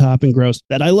over the top and gross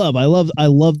that I love. I love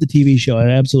the TV show. I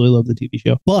absolutely love the TV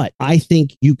show. But I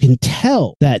think you can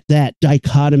tell that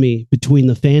dichotomy between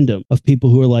the fandom of people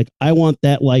who are like, I want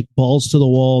that like balls to the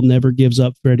wall, never gives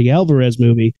up Freddy Alvarez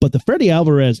movie. But the Freddy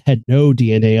Alvarez had no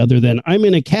DNA other than I'm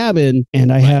in a cabin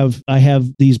and I have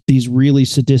these really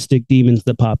sadistic demons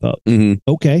that pop up.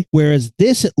 Okay. Whereas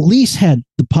this at least had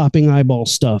the popping eyeball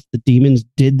stuff. The demons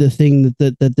did the thing that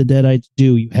the Deadites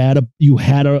do. You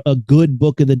had a good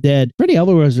Book of the Dead. Freddy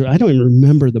Alvarez, I don't even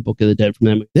remember the Book of the Dead from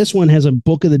that movie. This one has a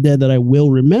Book of the Dead that I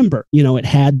will remember. It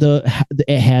had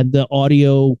the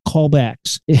audio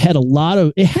callbacks. It had a lot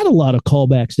of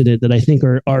callbacks in it that I think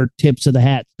are tips of the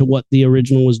hat to what the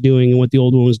original was doing and what the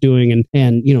old one was doing,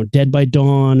 and Dead by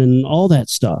Dawn and all that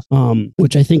stuff.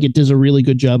 Which I think it does a really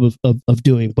good job of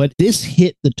doing. But this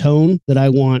hit the tone that I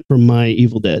want from my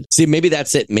Evil Dead. See, maybe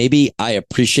that's it. Maybe I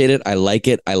appreciate it. I like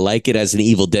it. I like it as an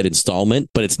Evil Dead installment,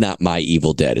 but it's not my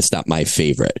Evil Dead. It's not my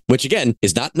favorite, which again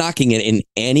is not knocking it in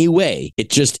any way. It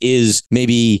just is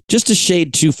maybe just a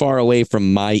shade too far away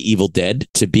from my Evil Dead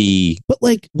to be. But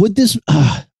like, would this...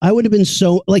 I would have been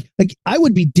so like I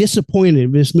would be disappointed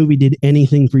if this movie did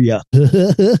anything for you.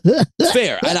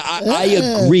 Fair. And I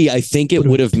agree. I think it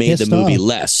would have made the movie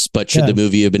less, but should the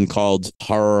movie have been called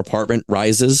Horror Apartment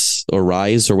Rises or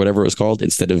Rise or whatever it was called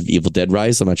instead of Evil Dead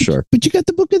Rise? I'm not sure. But you got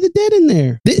the Book of the Dead in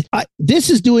there. This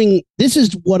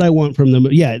is what I want from the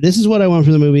movie. Yeah, this is what I want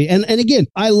from the movie. And again,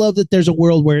 I love that there's a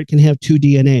world where it can have two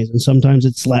DNAs and sometimes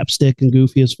it's slapstick and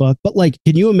goofy as fuck. But like,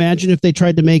 can you imagine if they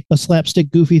tried to make a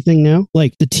slapstick goofy thing now?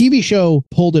 Like the TV show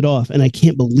pulled it off, and I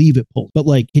can't believe it pulled. But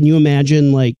like, can you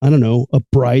imagine like, I don't know, a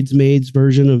Bridesmaids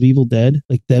version of Evil Dead?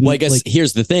 Like them. Well, I guess like,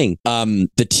 here's the thing. The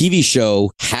TV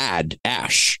show had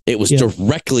Ash. It was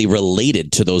directly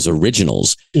related to those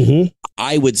originals. Mm-hmm.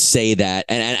 I would say that,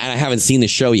 and I haven't seen the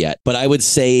show yet, but I would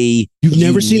say you've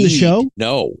never seen the show.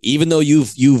 No, even though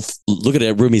you've look at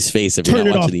Rumi's face. If turn you're it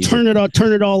not off. watching Turn it off.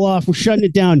 Turn it all off. We're shutting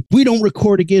it down. We don't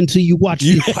record again until you watch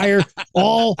the entire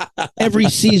every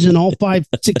season, all 5,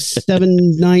 6,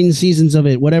 7, 9 seasons of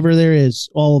it, whatever there is,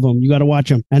 all of them. You got to watch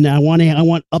them, and I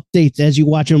want updates as you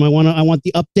watch them. I want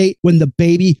the update when the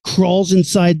baby crawls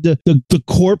inside the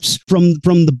corpse from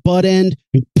the butt end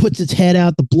and puts its head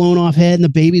out, the blown off head, and the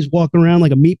baby's walking around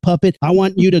like a meat puppet. I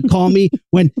want you to call me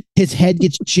when his head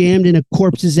gets jammed in a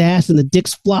corpse's ass and the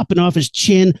dick's flopping off his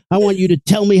chin. I want you to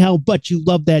tell me how much you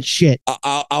love that shit.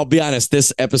 I'll be honest,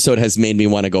 this episode has made me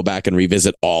want to go back and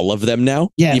revisit all of them now,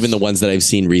 even the ones that I've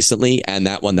seen recently and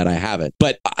that one that I haven't.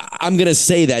 But I'm going to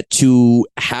say that to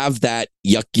have that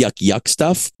yuck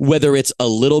stuff, whether it's a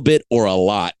little bit or a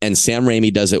lot, and Sam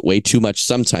Raimi does it way too much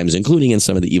sometimes, including in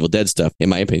some of the Evil Dead stuff, in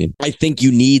my opinion. I think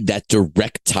you need that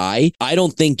direct tie. I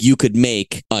don't think you could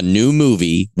make a new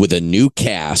movie with a new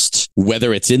cast,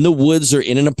 whether it's in the woods or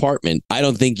in an apartment. I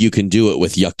don't think you can do it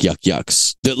with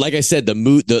yucks. Like I said,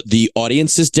 the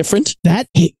audience is different. That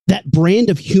brand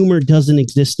of humor doesn't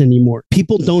exist anymore.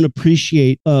 People don't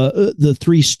appreciate the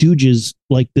Three Stooges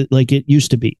like it used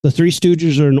to be. The Three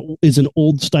Stooges is an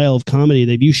old style of comedy.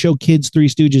 If you show kids Three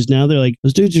Stooges now, they're like,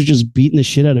 those dudes are just beating the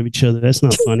shit out of each other. That's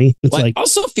not funny. It's I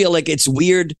also feel like it's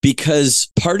weird because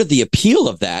part of the appeal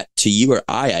of that to you or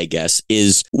I guess,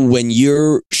 is when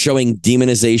you're showing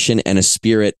demonization and a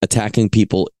spirit attacking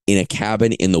people in a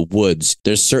cabin in the woods,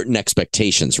 there's certain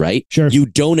expectations, right? Sure. You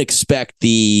don't expect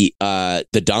the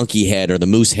donkey head or the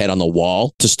moose head on the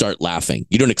wall to start laughing.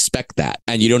 You don't expect that.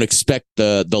 And you don't expect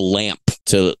the lamp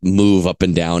to move up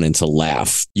and down and to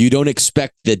laugh. You don't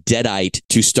expect the deadite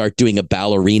to start doing a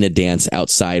ballerina dance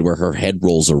outside where her head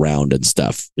rolls around and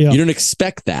stuff. Yeah. You don't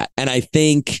expect that. And I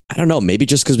think, I don't know, maybe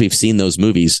just because we've seen those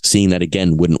movies, seeing that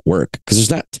again wouldn't work, because there's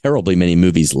not terribly many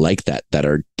movies like that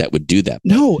that would do that.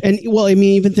 No. And well, I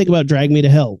mean, even think about Drag Me to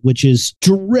Hell, which is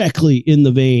directly in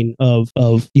the vein of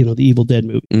the Evil Dead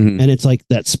movie. Mm-hmm. And it's like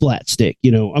that splat stick,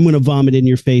 I'm going to vomit in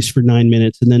your face for 9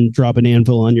 minutes and then drop an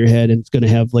anvil on your head, and it's going to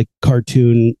have like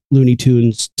cartoon Looney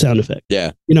Tunes sound effect.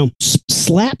 Yeah.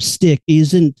 Slapstick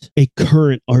isn't a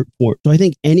current art form. So I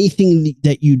think anything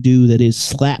that you do that is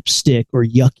slapstick or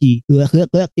yucky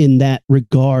in that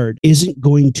regard isn't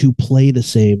going to play the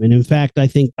same. And in fact, I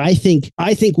think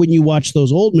when you watch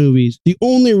those old movies, the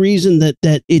only reason that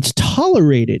it's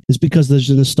tolerated is because there's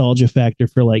a nostalgia factor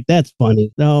for like, that's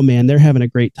funny. Oh man, they're having a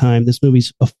great time. This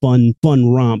movie's a fun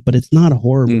romp, but it's not a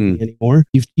horror movie anymore.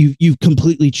 You've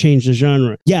completely changed the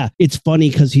genre. Yeah, it's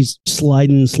funny because he's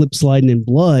slip sliding in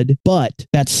blood, but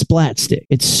that's splat stick.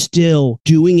 It's still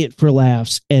doing it for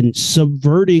laughs and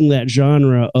subverting that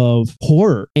genre of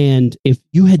horror. And if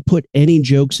you had put any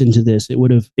jokes into this, it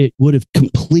would have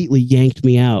completely yanked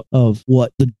me out of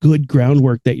what the good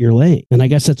groundwork that you're laying. And I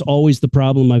guess that's always the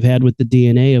problem I've had with the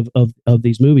DNA of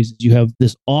these movies, is you have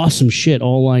this awesome shit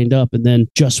all lined up, and then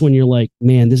just when you're like,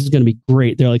 man, this is going to be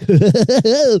great, they're like, bing,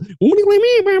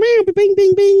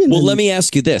 bing, bing. Well, let me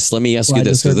ask you this,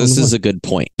 because this is a good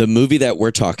point. The movie that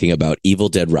we're talking about, Evil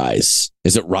Dead Rise,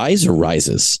 is it Rise or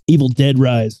Rises? Evil Dead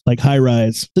Rise, like high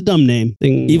rise. It's a dumb name.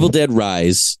 Evil Dead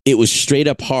Rise, it was straight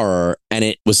up horror and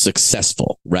it was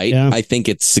successful, right? Yeah. I think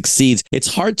it succeeds.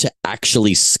 It's hard to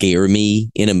actually scare me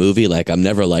in a movie. Like, I'm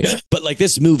never like, but like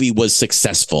this movie was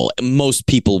successful. Most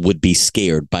people would be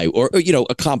scared by, or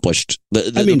accomplished.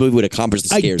 The movie would accomplish the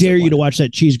scares. I dare you to watch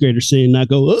that cheese grater scene and not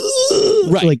go,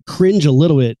 right. Like cringe a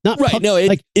little bit. Not right. No,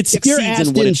 it succeeds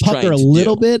in what it's trying to do. A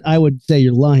little bit, I would say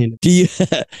you're lying. Do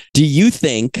you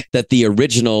think that the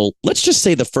original, let's just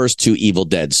say the first two Evil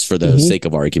Deads for the sake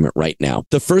of argument right now,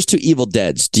 the first two Evil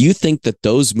Deads, do you think that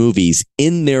those movies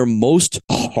in their most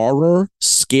horror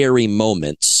scary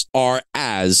moments are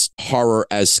as horror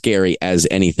as scary as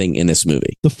anything in this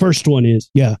movie? The first one is,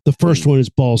 yeah. The first one is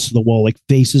balls to the wall, like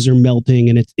faces are melting,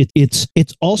 and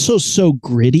it's also so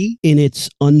gritty in its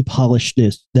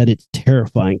unpolishedness that it's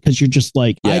terrifying, because you're just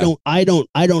like, yeah. I don't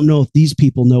know if these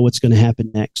people know what's going to happen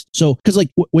next. So, because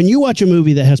like when you watch a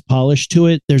movie that has polish to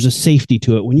it, there's a safety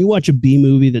to it. When you watch a B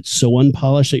movie that's so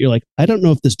unpolished that you're like, I don't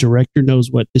know if this director knows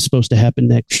what is supposed to happen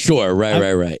next. Sure,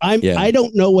 right. I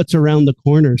don't know what's around the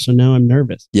corner, so now I'm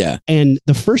nervous. Yeah. And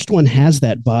the first one has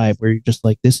that vibe where you're just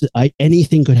like,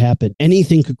 anything could happen.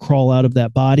 Anything could crawl out of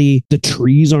that body. The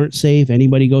trees aren't safe.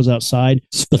 Anybody goes outside.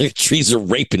 Like trees are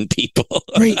raping people.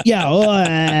 Right. Yeah.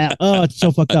 It's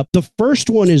so fucked up. The first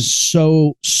one is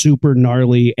so super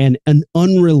gnarly and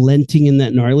unrelenting in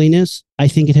that gnarliness. I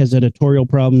think it has editorial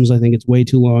problems. I think it's way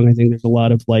too long. I think there's a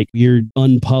lot of like weird,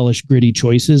 unpolished, gritty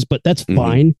choices, but that's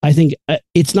fine. I think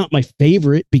it's not my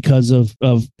favorite because of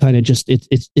kind of just it's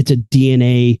a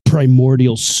DNA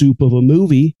primordial soup of a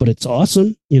movie, but it's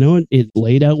awesome. You know, it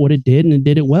laid out what it did and it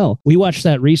did it well. We watched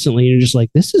that recently and you're just like,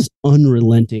 this is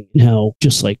unrelenting in how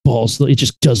just like balls, it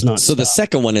just does not So stop. the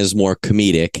second one is more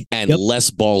comedic and less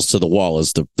balls to the wall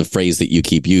is the phrase that you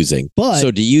keep using. But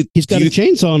so he's got a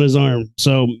chainsaw on his arm,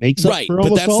 so makes up for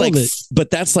almost all of it. But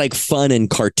that's like fun and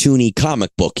cartoony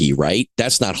comic booky, right?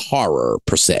 That's not horror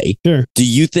per se. Sure. Do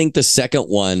you think the second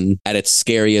one at its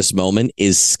scariest moment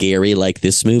is scary like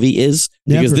this movie is?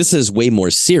 Because this is way more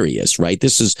serious, right?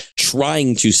 This is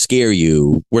trying to scare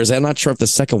you. Whereas I'm not sure if the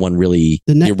second one really,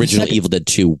 the original Evil Dead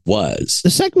 2 was. The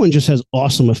second one just has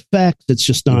awesome effects. It's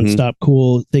just nonstop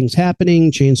cool things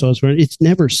happening. Chainsaws running. It's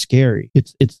never scary.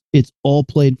 It's all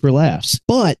played for laughs.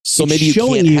 But so maybe you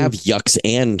can't have yucks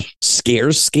and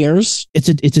scares. It's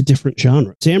a different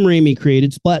genre. Sam Raimi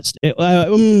created splat.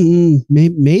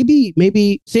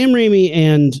 Maybe Sam Raimi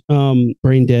and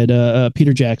Brain Dead.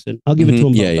 Peter Jackson. I'll give it to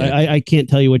him. Yeah. I can't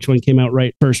tell you which one came out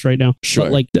first right now. Sure.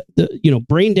 But like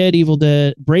Brain Dead, Evil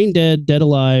Dead, Brain Dead, Dead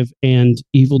Alive, and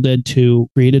Evil Dead 2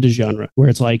 created a genre where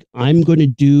it's like I'm going to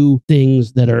do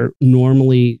things that are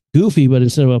normally goofy, but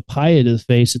instead of a pie to the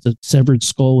face, it's a severed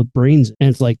skull with brains. And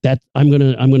it's like that. I'm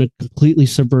gonna completely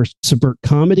subvert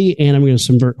comedy and I'm gonna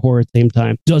subvert horror at the same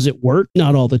time. Does it work?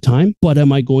 Not all the time, but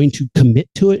am I going to commit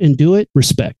to it and do it?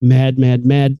 Respect. Mad.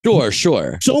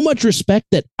 Sure. So much respect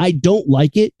that I don't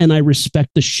like it, and I respect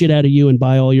the shit out of you and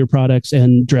buy all your products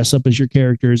and dress up as your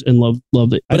characters and love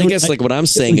it. But I guess what I'm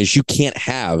saying is you can't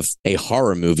have a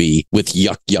horror movie with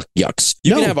yucks.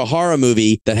 You can have a horror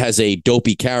movie that has a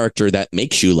dopey character that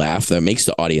makes you laugh, that makes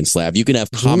the audience laugh. You can have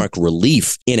comic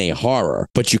relief in a horror,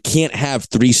 but you can't have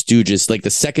Three Stooges. Like the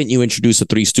second you introduce a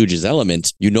Three Stooges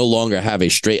element, you no longer have a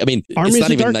straight. I mean, it's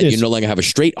not even that you no longer have a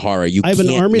straight horror. I have an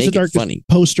Armies of Darkness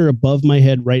poster above my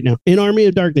head right now. In Army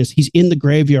of Darkness, he's in the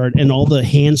graveyard and all the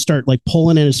hands start like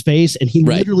pulling at his face, and he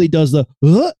literally does the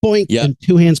boink, and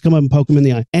two hands come up and poke him in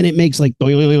the eye, and it makes like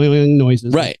boing, boing, boing, boing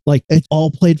noises. Right. Like it's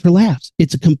all played for laughs.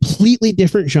 It's a completely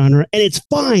different genre, and it's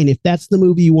fine if that's the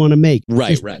movie you want to make.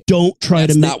 Right. Don't try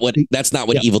to make that's not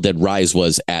what Evil Dead Rise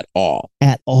was at all.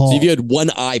 So if you had one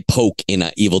eye poke in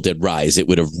Evil Dead Rise, it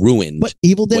would have ruined. But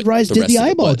Evil Dead Rise did the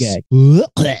eyeball gag,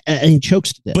 and he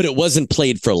chokes to death. But it wasn't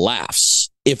played for laughs.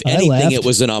 If anything, it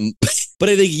was but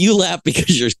I think you laugh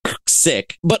because you're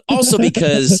sick, but also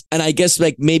because, and I guess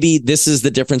like maybe this is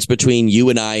the difference between you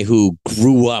and I who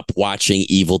grew up watching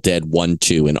Evil Dead 1,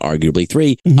 2, and arguably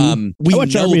 3. We I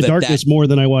watch Army of Darkness more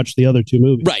than I watch the other two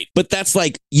movies. Right. But that's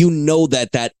like,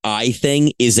 that eye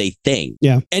thing is a thing.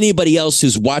 Yeah. Anybody else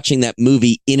who's watching that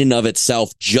movie in and of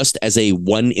itself, just as a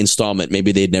one installment,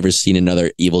 maybe they'd never seen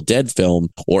another Evil Dead film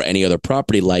or any other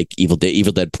property like Evil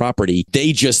Dead property.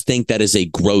 They just think that is a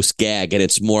gross gag, and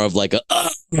it's more of like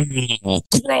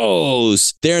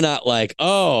gross. They're not like,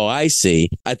 oh, I see.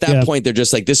 At that point, they're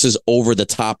just like, this is over the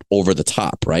top,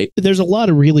 right? There's a lot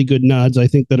of really good nods, I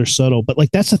think, that are subtle, but like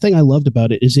that's the thing I loved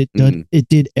about it is it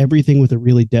did everything with a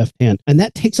really deft hand, and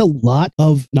that takes a lot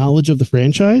of knowledge of the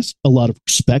franchise, a lot of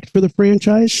respect for the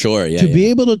franchise. Sure, yeah. To be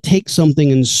able to take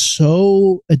something and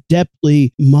so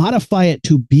adeptly modify it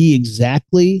to be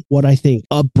exactly what I think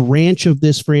a branch of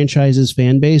this franchise's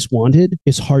fan base wanted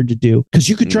is hard to do, because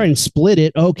you could try and split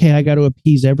it. Okay, I got to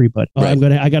appease everybody. Right.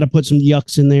 I got to put some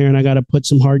yucks in there, and I got to put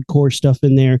some hardcore stuff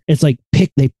in there. It's like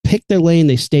they picked their lane,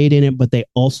 they stayed in it, but they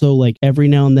also like every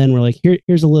now and then we're like,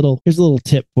 here's a little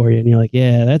tip for you, and you're like,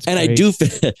 yeah, that's. And great.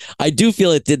 I do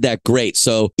feel it did that great.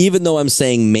 So even though I'm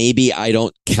saying maybe I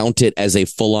don't count it as a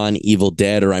full-on Evil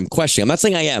Dead, or I'm not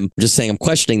saying I am. I'm just saying I'm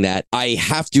questioning that. I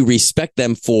have to respect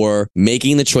them for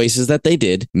making the choices that they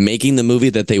did, making the movie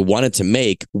that they wanted to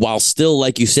make, while still,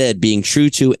 like you said, being true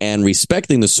to and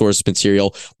respecting the source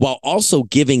material, while also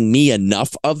giving me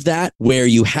enough of that where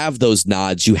you have those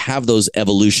nods, you have those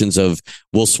evolutions of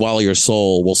we'll swallow your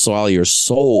soul, we'll swallow your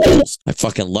souls. I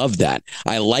fucking love that.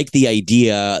 I like the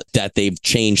idea that they've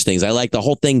changed things. I like the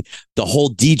whole thing, the whole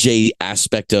DJ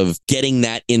aspect of getting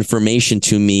that information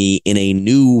to me in a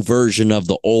new version of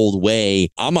the old way.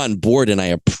 I'm on board, and I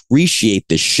appreciate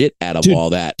the shit out of all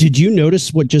that. Did you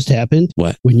notice what just happened?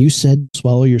 What? When you said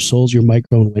swallow your souls, your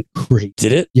microphone went crazy.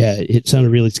 Did it? Yeah, it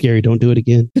sounded really scary. Don't do it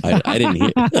again. I didn't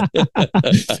hear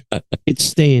it. It's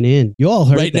staying in. You all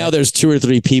heard right that. now. There's there's 2 or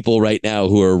 3 people right now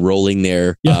who are rolling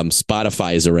their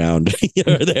Spotify's around,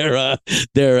 their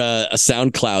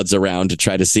SoundClouds around to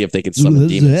try to see if they can summon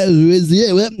demons.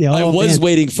 I was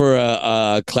waiting for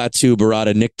a Klaatu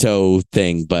Barada Nikto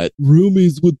thing, but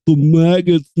roomies with the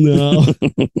maggots now.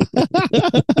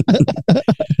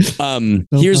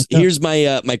 Here's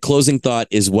my closing thought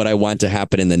is what I want to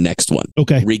happen in the next one.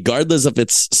 Okay. Regardless if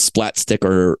it's splatstick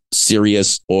or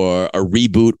serious or a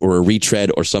reboot or a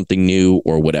retread or something new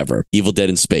or whatever, Evil Dead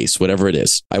in Space, whatever it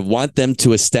is, I want them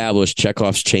to establish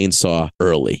Chekhov's chainsaw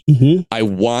early. Mm-hmm. I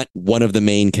want one of the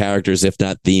main characters, if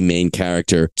not the main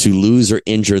character, to lose or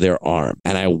injure their arm.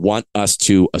 And I want us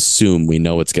to assume we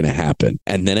know what's going to happen.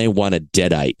 And then I want a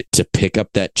Deadite to pick up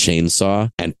that chainsaw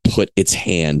and put its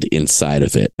hand inside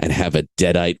of it and have a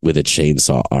Deadite with a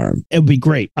chainsaw arm. It would be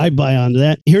great. I'd buy onto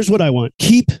that. Here's what I want.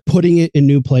 Keep putting it in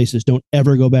new places. Don't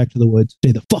ever go back to the woods.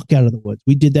 Stay the fuck out of the woods.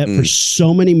 We did that for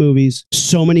so many movies,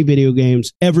 so many video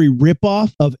games, every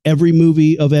ripoff of every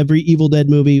movie, of every Evil Dead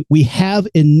movie. We have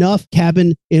enough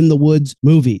Cabin in the Woods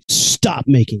movies. Stop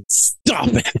making. Stop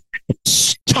it.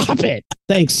 Stop it.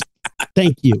 Thanks.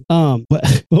 Thank you.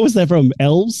 What was that from?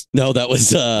 Elves? No, that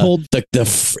was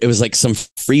it was like some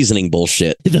freezing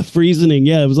bullshit. The freezing,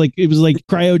 yeah. It was like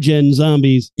cryogen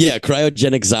zombies. Yeah,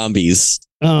 cryogenic zombies.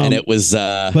 And it was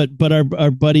but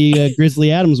our buddy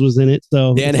Grizzly Adams was in it,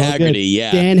 so Dan Haggerty.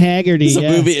 Yeah, Dan Haggerty. It's a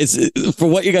movie. It's for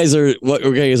what you guys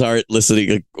aren't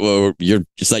listening. Or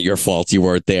it's not your fault. You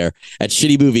weren't there at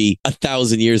Shitty Movie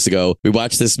 1,000 years ago. We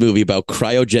watched this movie about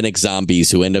cryogenic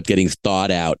zombies who end up getting thawed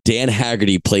out. Dan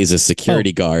Haggerty plays a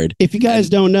security guard. If you guys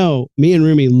don't know, me and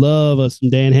Rumi love us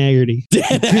some Dan Haggerty.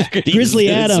 Dan Haggerty, Grizzly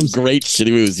Adams, great Shitty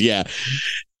Movies. Yeah.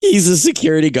 He's a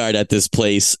security guard at this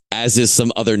place, as is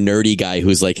some other nerdy guy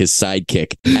who's like his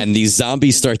sidekick. And these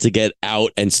zombies start to get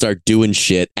out and start doing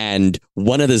shit. And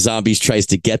one of the zombies tries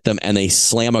to get them and they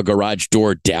slam a garage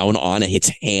door down on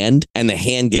its hand. And the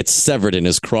hand gets severed and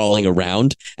is crawling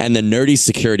around. And the nerdy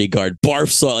security guard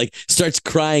starts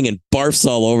crying and barfs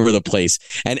all over the place.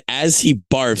 And as he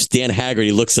barfs, Dan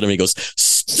Haggerty looks at him and he goes,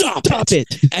 Stop it.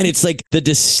 And it's like the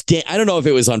disdain. I don't know if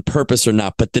it was on purpose or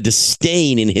not, but the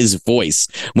disdain in his voice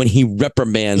when he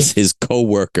reprimands his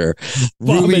coworker.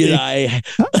 Ruby and I,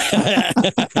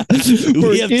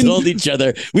 we have told each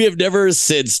other, we have never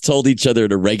since told each other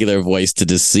in a regular voice to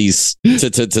desist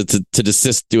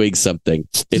doing something.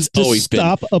 It's always been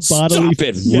stop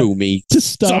it, Rumi. To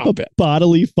stop a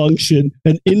bodily function,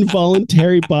 an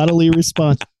involuntary bodily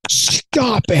response.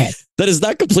 Stop it. That is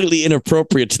not completely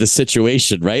inappropriate to the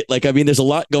situation, right? Like, I mean, there's a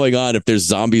lot going on if there's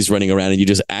zombies running around and you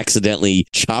just accidentally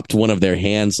chopped one of their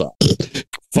hands off.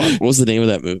 Fuck, what was the name of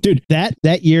that movie? Dude,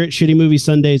 that year at Shitty Movie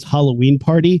Sunday's Halloween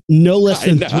party, no less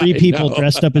than 3 people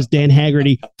dressed up as Dan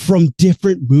Haggerty from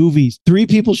different movies. 3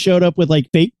 people showed up with like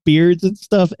fake beards and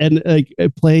stuff and like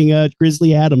playing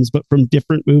Grizzly Adams, but from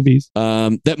different movies.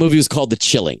 That movie was called The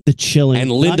Chilling. The Chilling.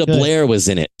 And Linda Blair was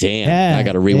in it. Damn, yeah, I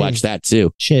got to rewatch that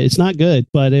too. Shit, it's not good,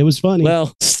 but it was funny.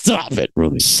 Well, stop it,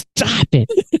 Ruby. Stop it.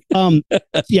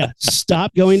 Yeah,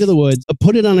 stop going to the woods.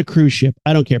 Put it on a cruise ship.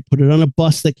 I don't care. Put it on a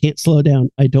bus that can't slow down.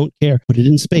 I don't care. Put it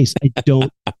in space. I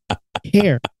don't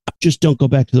care. Just don't go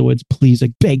back to the woods, please.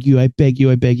 I beg you. I beg you.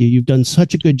 I beg you. You've done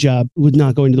such a good job with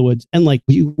not going to the woods. And like,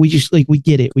 we just like, we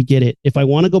get it. We get it. If I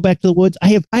want to go back to the woods,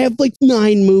 I have like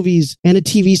 9 movies and a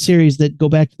TV series that go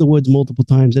back to the woods multiple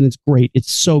times. And it's great.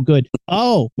 It's so good.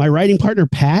 Oh, my writing partner,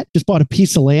 Pat, just bought a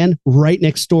piece of land right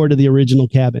next door to the original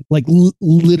cabin. Like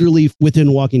literally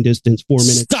within walking distance, 4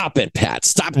 minutes. Stop it, Pat.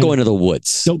 Stop going to the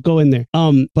woods. Don't go in there.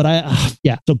 But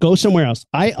so go somewhere else.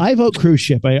 I vote cruise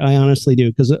ship. I honestly do.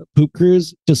 Because poop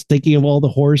cruise, just thinking of all the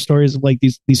horror stories of like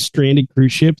these stranded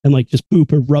cruise ships and like just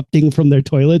poop erupting from their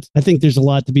toilets. I think there's a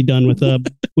lot to be done with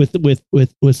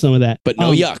with some of that. But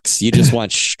no yucks. You just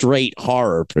want straight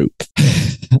horror poop.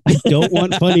 I don't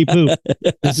want funny poop.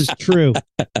 This is true.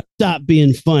 Stop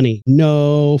being funny.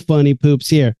 No funny poops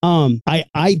here.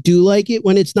 I do like it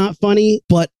when it's not funny,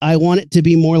 but I want it to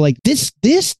be more like this.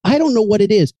 I don't know what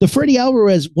it is. The Freddy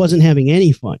Alvarez wasn't having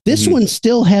any fun. This one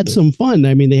still had some fun.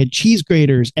 I mean, they had cheese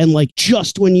graters, and like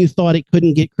just when you thought it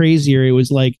couldn't get crazier, it was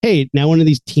like, hey, now one of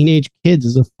these teenage kids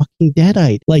is a fucking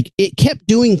deadite. Like it kept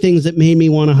doing things that made me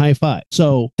want to high five.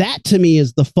 So that to me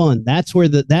is the fun. That's where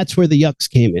the yucks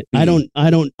came in. I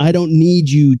don't need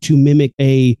you to mimic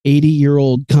a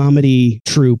 80-year-old comedy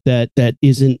troupe that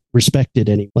isn't respected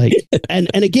anymore. Like, and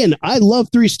again, I love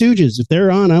Three Stooges. If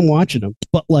they're on, I'm watching them.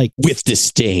 But like with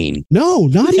disdain. No,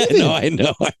 not even. No, I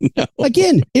know.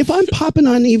 Again, if I'm popping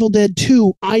on Evil Dead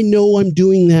 2, I know I'm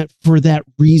doing that for that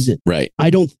reason. Right. I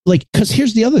don't like, because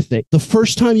here's the other thing. The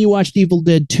first time you watched Evil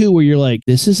Dead 2, where you're like,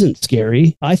 this isn't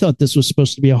scary. I thought this was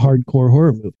supposed to be a hardcore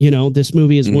horror movie. You know, this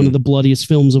movie is one of the bloodiest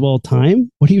films of all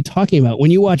time. What are you talking about?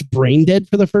 When you watch Brain Dead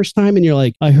for the first time and you're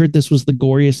like, I heard this was the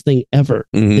goriest thing ever.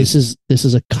 This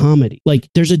is a comedy. Like,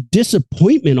 there's a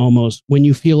disappointment almost when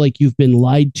you feel like you've been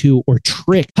lied to or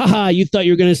tricked. Haha, you thought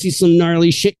you were going to see some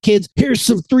gnarly shit, kids. Here's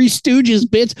some Three Stooges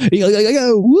bits.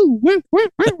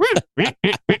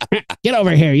 Get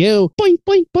over here, you. Boink,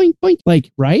 boink, boink, boink.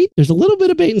 Like, right? There's a little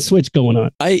bit of bait and switch going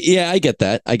on. I get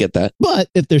that. But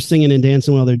if they're singing and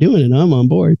dancing while they're doing it, I'm on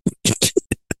board.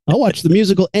 I'll watch the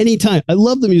musical anytime. I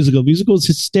love the musical. The musical is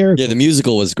hysterical. Yeah, the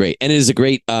musical was great. And it is a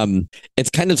great, it's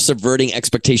kind of subverting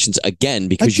expectations again,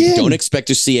 because you don't expect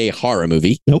to see a horror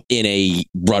movie in a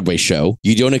Broadway show.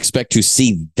 You don't expect to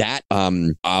see that,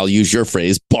 I'll use your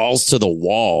phrase, balls to the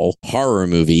wall horror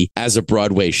movie as a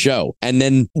Broadway show. And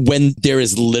then when there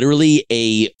is literally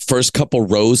a first couple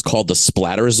rows called the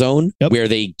splatter zone, where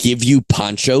they give you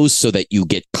ponchos so that you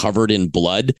get covered in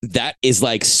blood, that is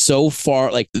like so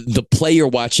far, like the play you're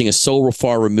watching is so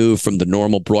far removed from the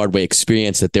normal Broadway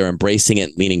experience that they're embracing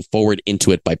it, leaning forward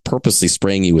into it by purposely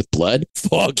spraying you with blood.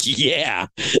 Fuck yeah.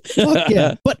 Fuck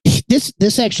yeah. But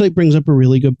this actually brings up a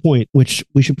really good point, which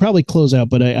we should probably close out,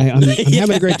 but I'm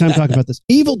having a great time talking about this.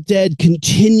 Evil Dead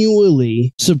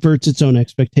continually subverts its own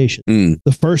expectations.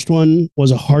 The first one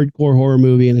was a hardcore horror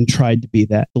movie and then tried to be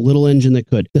that. The little engine that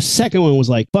could. The second one was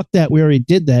like, fuck that, we already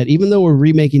did that. Even though we're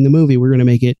remaking the movie, we're going to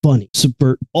make it funny,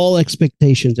 subvert all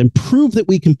expectations, and prove that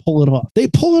we can pull it off. They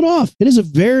pull it off. It is a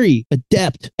very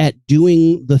adept at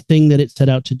doing the thing that it set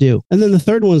out to do. And then the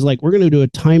third one is like, we're going to do a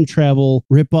time travel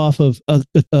ripoff of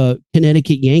a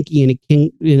Connecticut Yankee in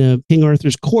a King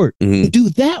Arthur's court. Do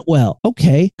that well.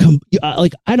 Okay.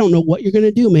 Like, I don't know what you're going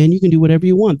to do, man. You can do whatever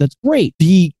you want. That's great.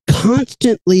 The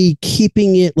constantly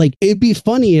keeping it, like, it'd be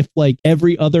funny if like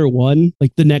every other one,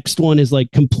 like the next one is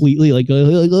like completely like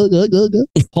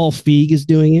Paul Feig is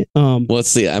doing it. Well, let's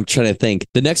see. I'm trying to think.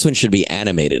 The next one should be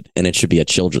animated and it should be a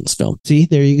children's film. See,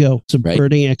 there you go.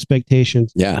 Subverting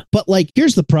expectations. Yeah. But like,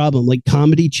 here's the problem. Like,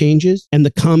 comedy changes, and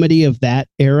the comedy of that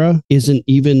era isn't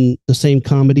even the same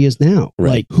comedy as now. Right.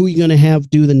 Like, who are you going to have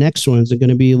do the next one? Is it going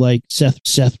to be like Seth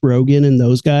Rogen and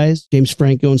those guys? James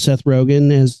Franco and Seth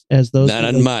Rogen as those? Not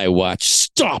on my watch.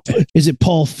 Stop it. Is it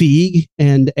Paul Feig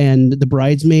and the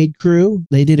Bridesmaid crew?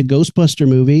 They did a Ghostbuster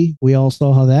movie. We all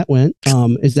saw how that went. Are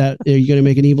you going to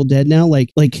make an Evil Dead now?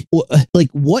 Like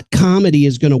what comedy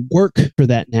is going to work for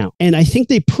that now? And I think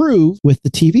they prove with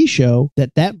the TV show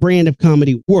that brand of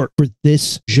comedy worked for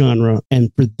this genre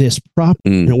and for this prop,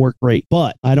 and it worked great.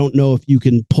 But I don't know if you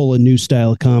can pull a new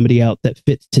style of comedy out that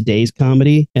fits today's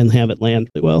comedy and have it land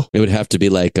really well. It would have to be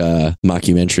like a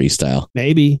mockumentary style.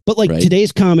 Maybe. But like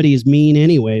today's comedy is mean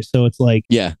anyway. So it's like,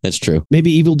 yeah, that's true.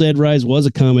 Maybe Evil Dead Rise was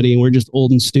a comedy and we're just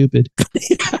old and stupid.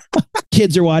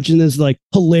 Kids are watching this like,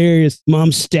 hilarious.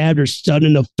 Mom stabbed her son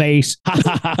in the face.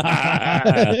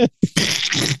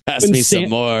 Pass me some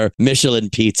more Michelin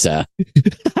pizza.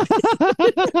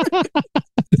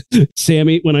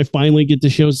 Sammy, when I finally get to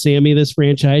show Sammy this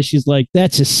franchise, she's like,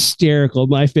 that's hysterical.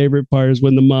 My favorite part is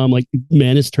when the mom like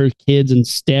menaced her kids and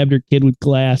stabbed her kid with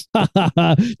glass.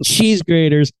 Cheese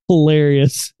graters,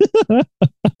 hilarious.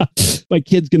 My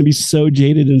kid's gonna be so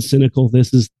jaded and cynical.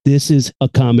 This is a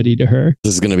comedy to her.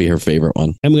 This is gonna be her favorite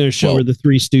one. I'm gonna show her the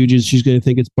Three Stooges. She's gonna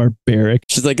think it's barbaric.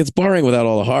 She's like, it's boring without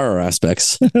all the horror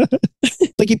aspects.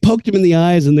 Like, he poked him in the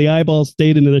eyes and the eyeballs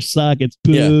stayed into their sockets.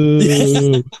 Boo.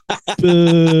 Yeah.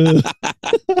 Boo.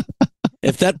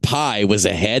 If that pie was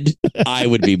a head, I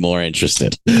would be more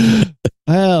interested.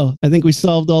 Well, I think we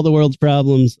solved all the world's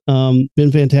problems.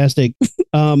 Been fantastic.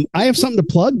 I have something to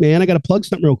plug, man. I got to plug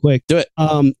something real quick. Do it.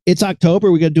 It's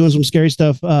October. We got doing some scary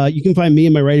stuff. You can find me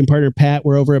and my writing partner, Pat.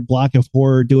 We're over at Block of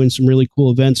Horror doing some really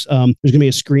cool events. There's going to be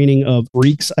a screening of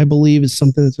Freaks, I believe, is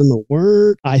something that's in the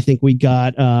work. I think we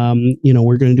got,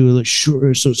 we're going to do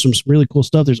some really cool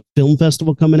stuff. There's a film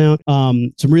festival coming out.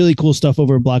 Some really cool stuff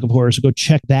over at Block of Horror. So go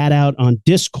check that out on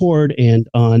Discord and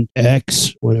on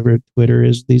X, whatever Twitter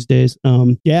is these days.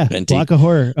 Yeah, Venti. Block of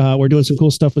Horror. We're doing some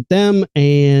cool stuff with them.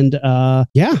 And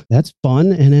yeah, that's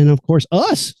fun. And then, of course,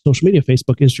 us, social media,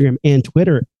 Facebook, Instagram, and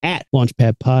Twitter at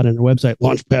Launchpad Pod, and our website,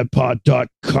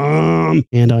 launchpadpod.com,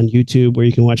 and on YouTube, where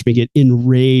you can watch me get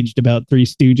enraged about Three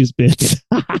Stooges bits.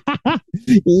 I'm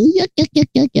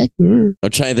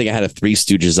trying to think of how to Three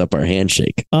Stooges up our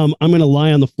handshake. I'm going to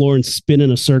lie on the floor and spin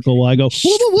in a circle while I go.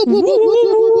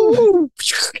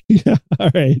 Yeah,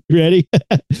 all right, ready?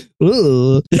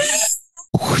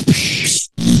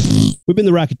 We've been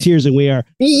the Rocketeers, and we are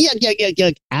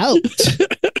out.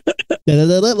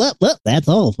 That's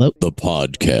all, folks. The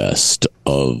podcast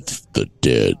of the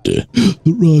dead. The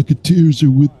Rocketeers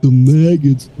are with the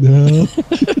maggots now.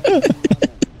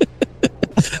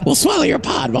 We'll swallow your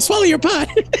pod. We'll swallow your pod.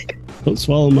 Don't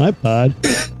swallow my pod.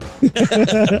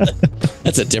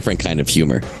 That's a different kind of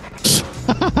humor.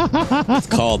 It's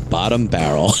called Bottom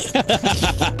Barrel.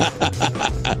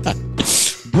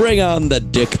 Bring on the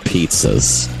dick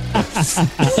pizzas.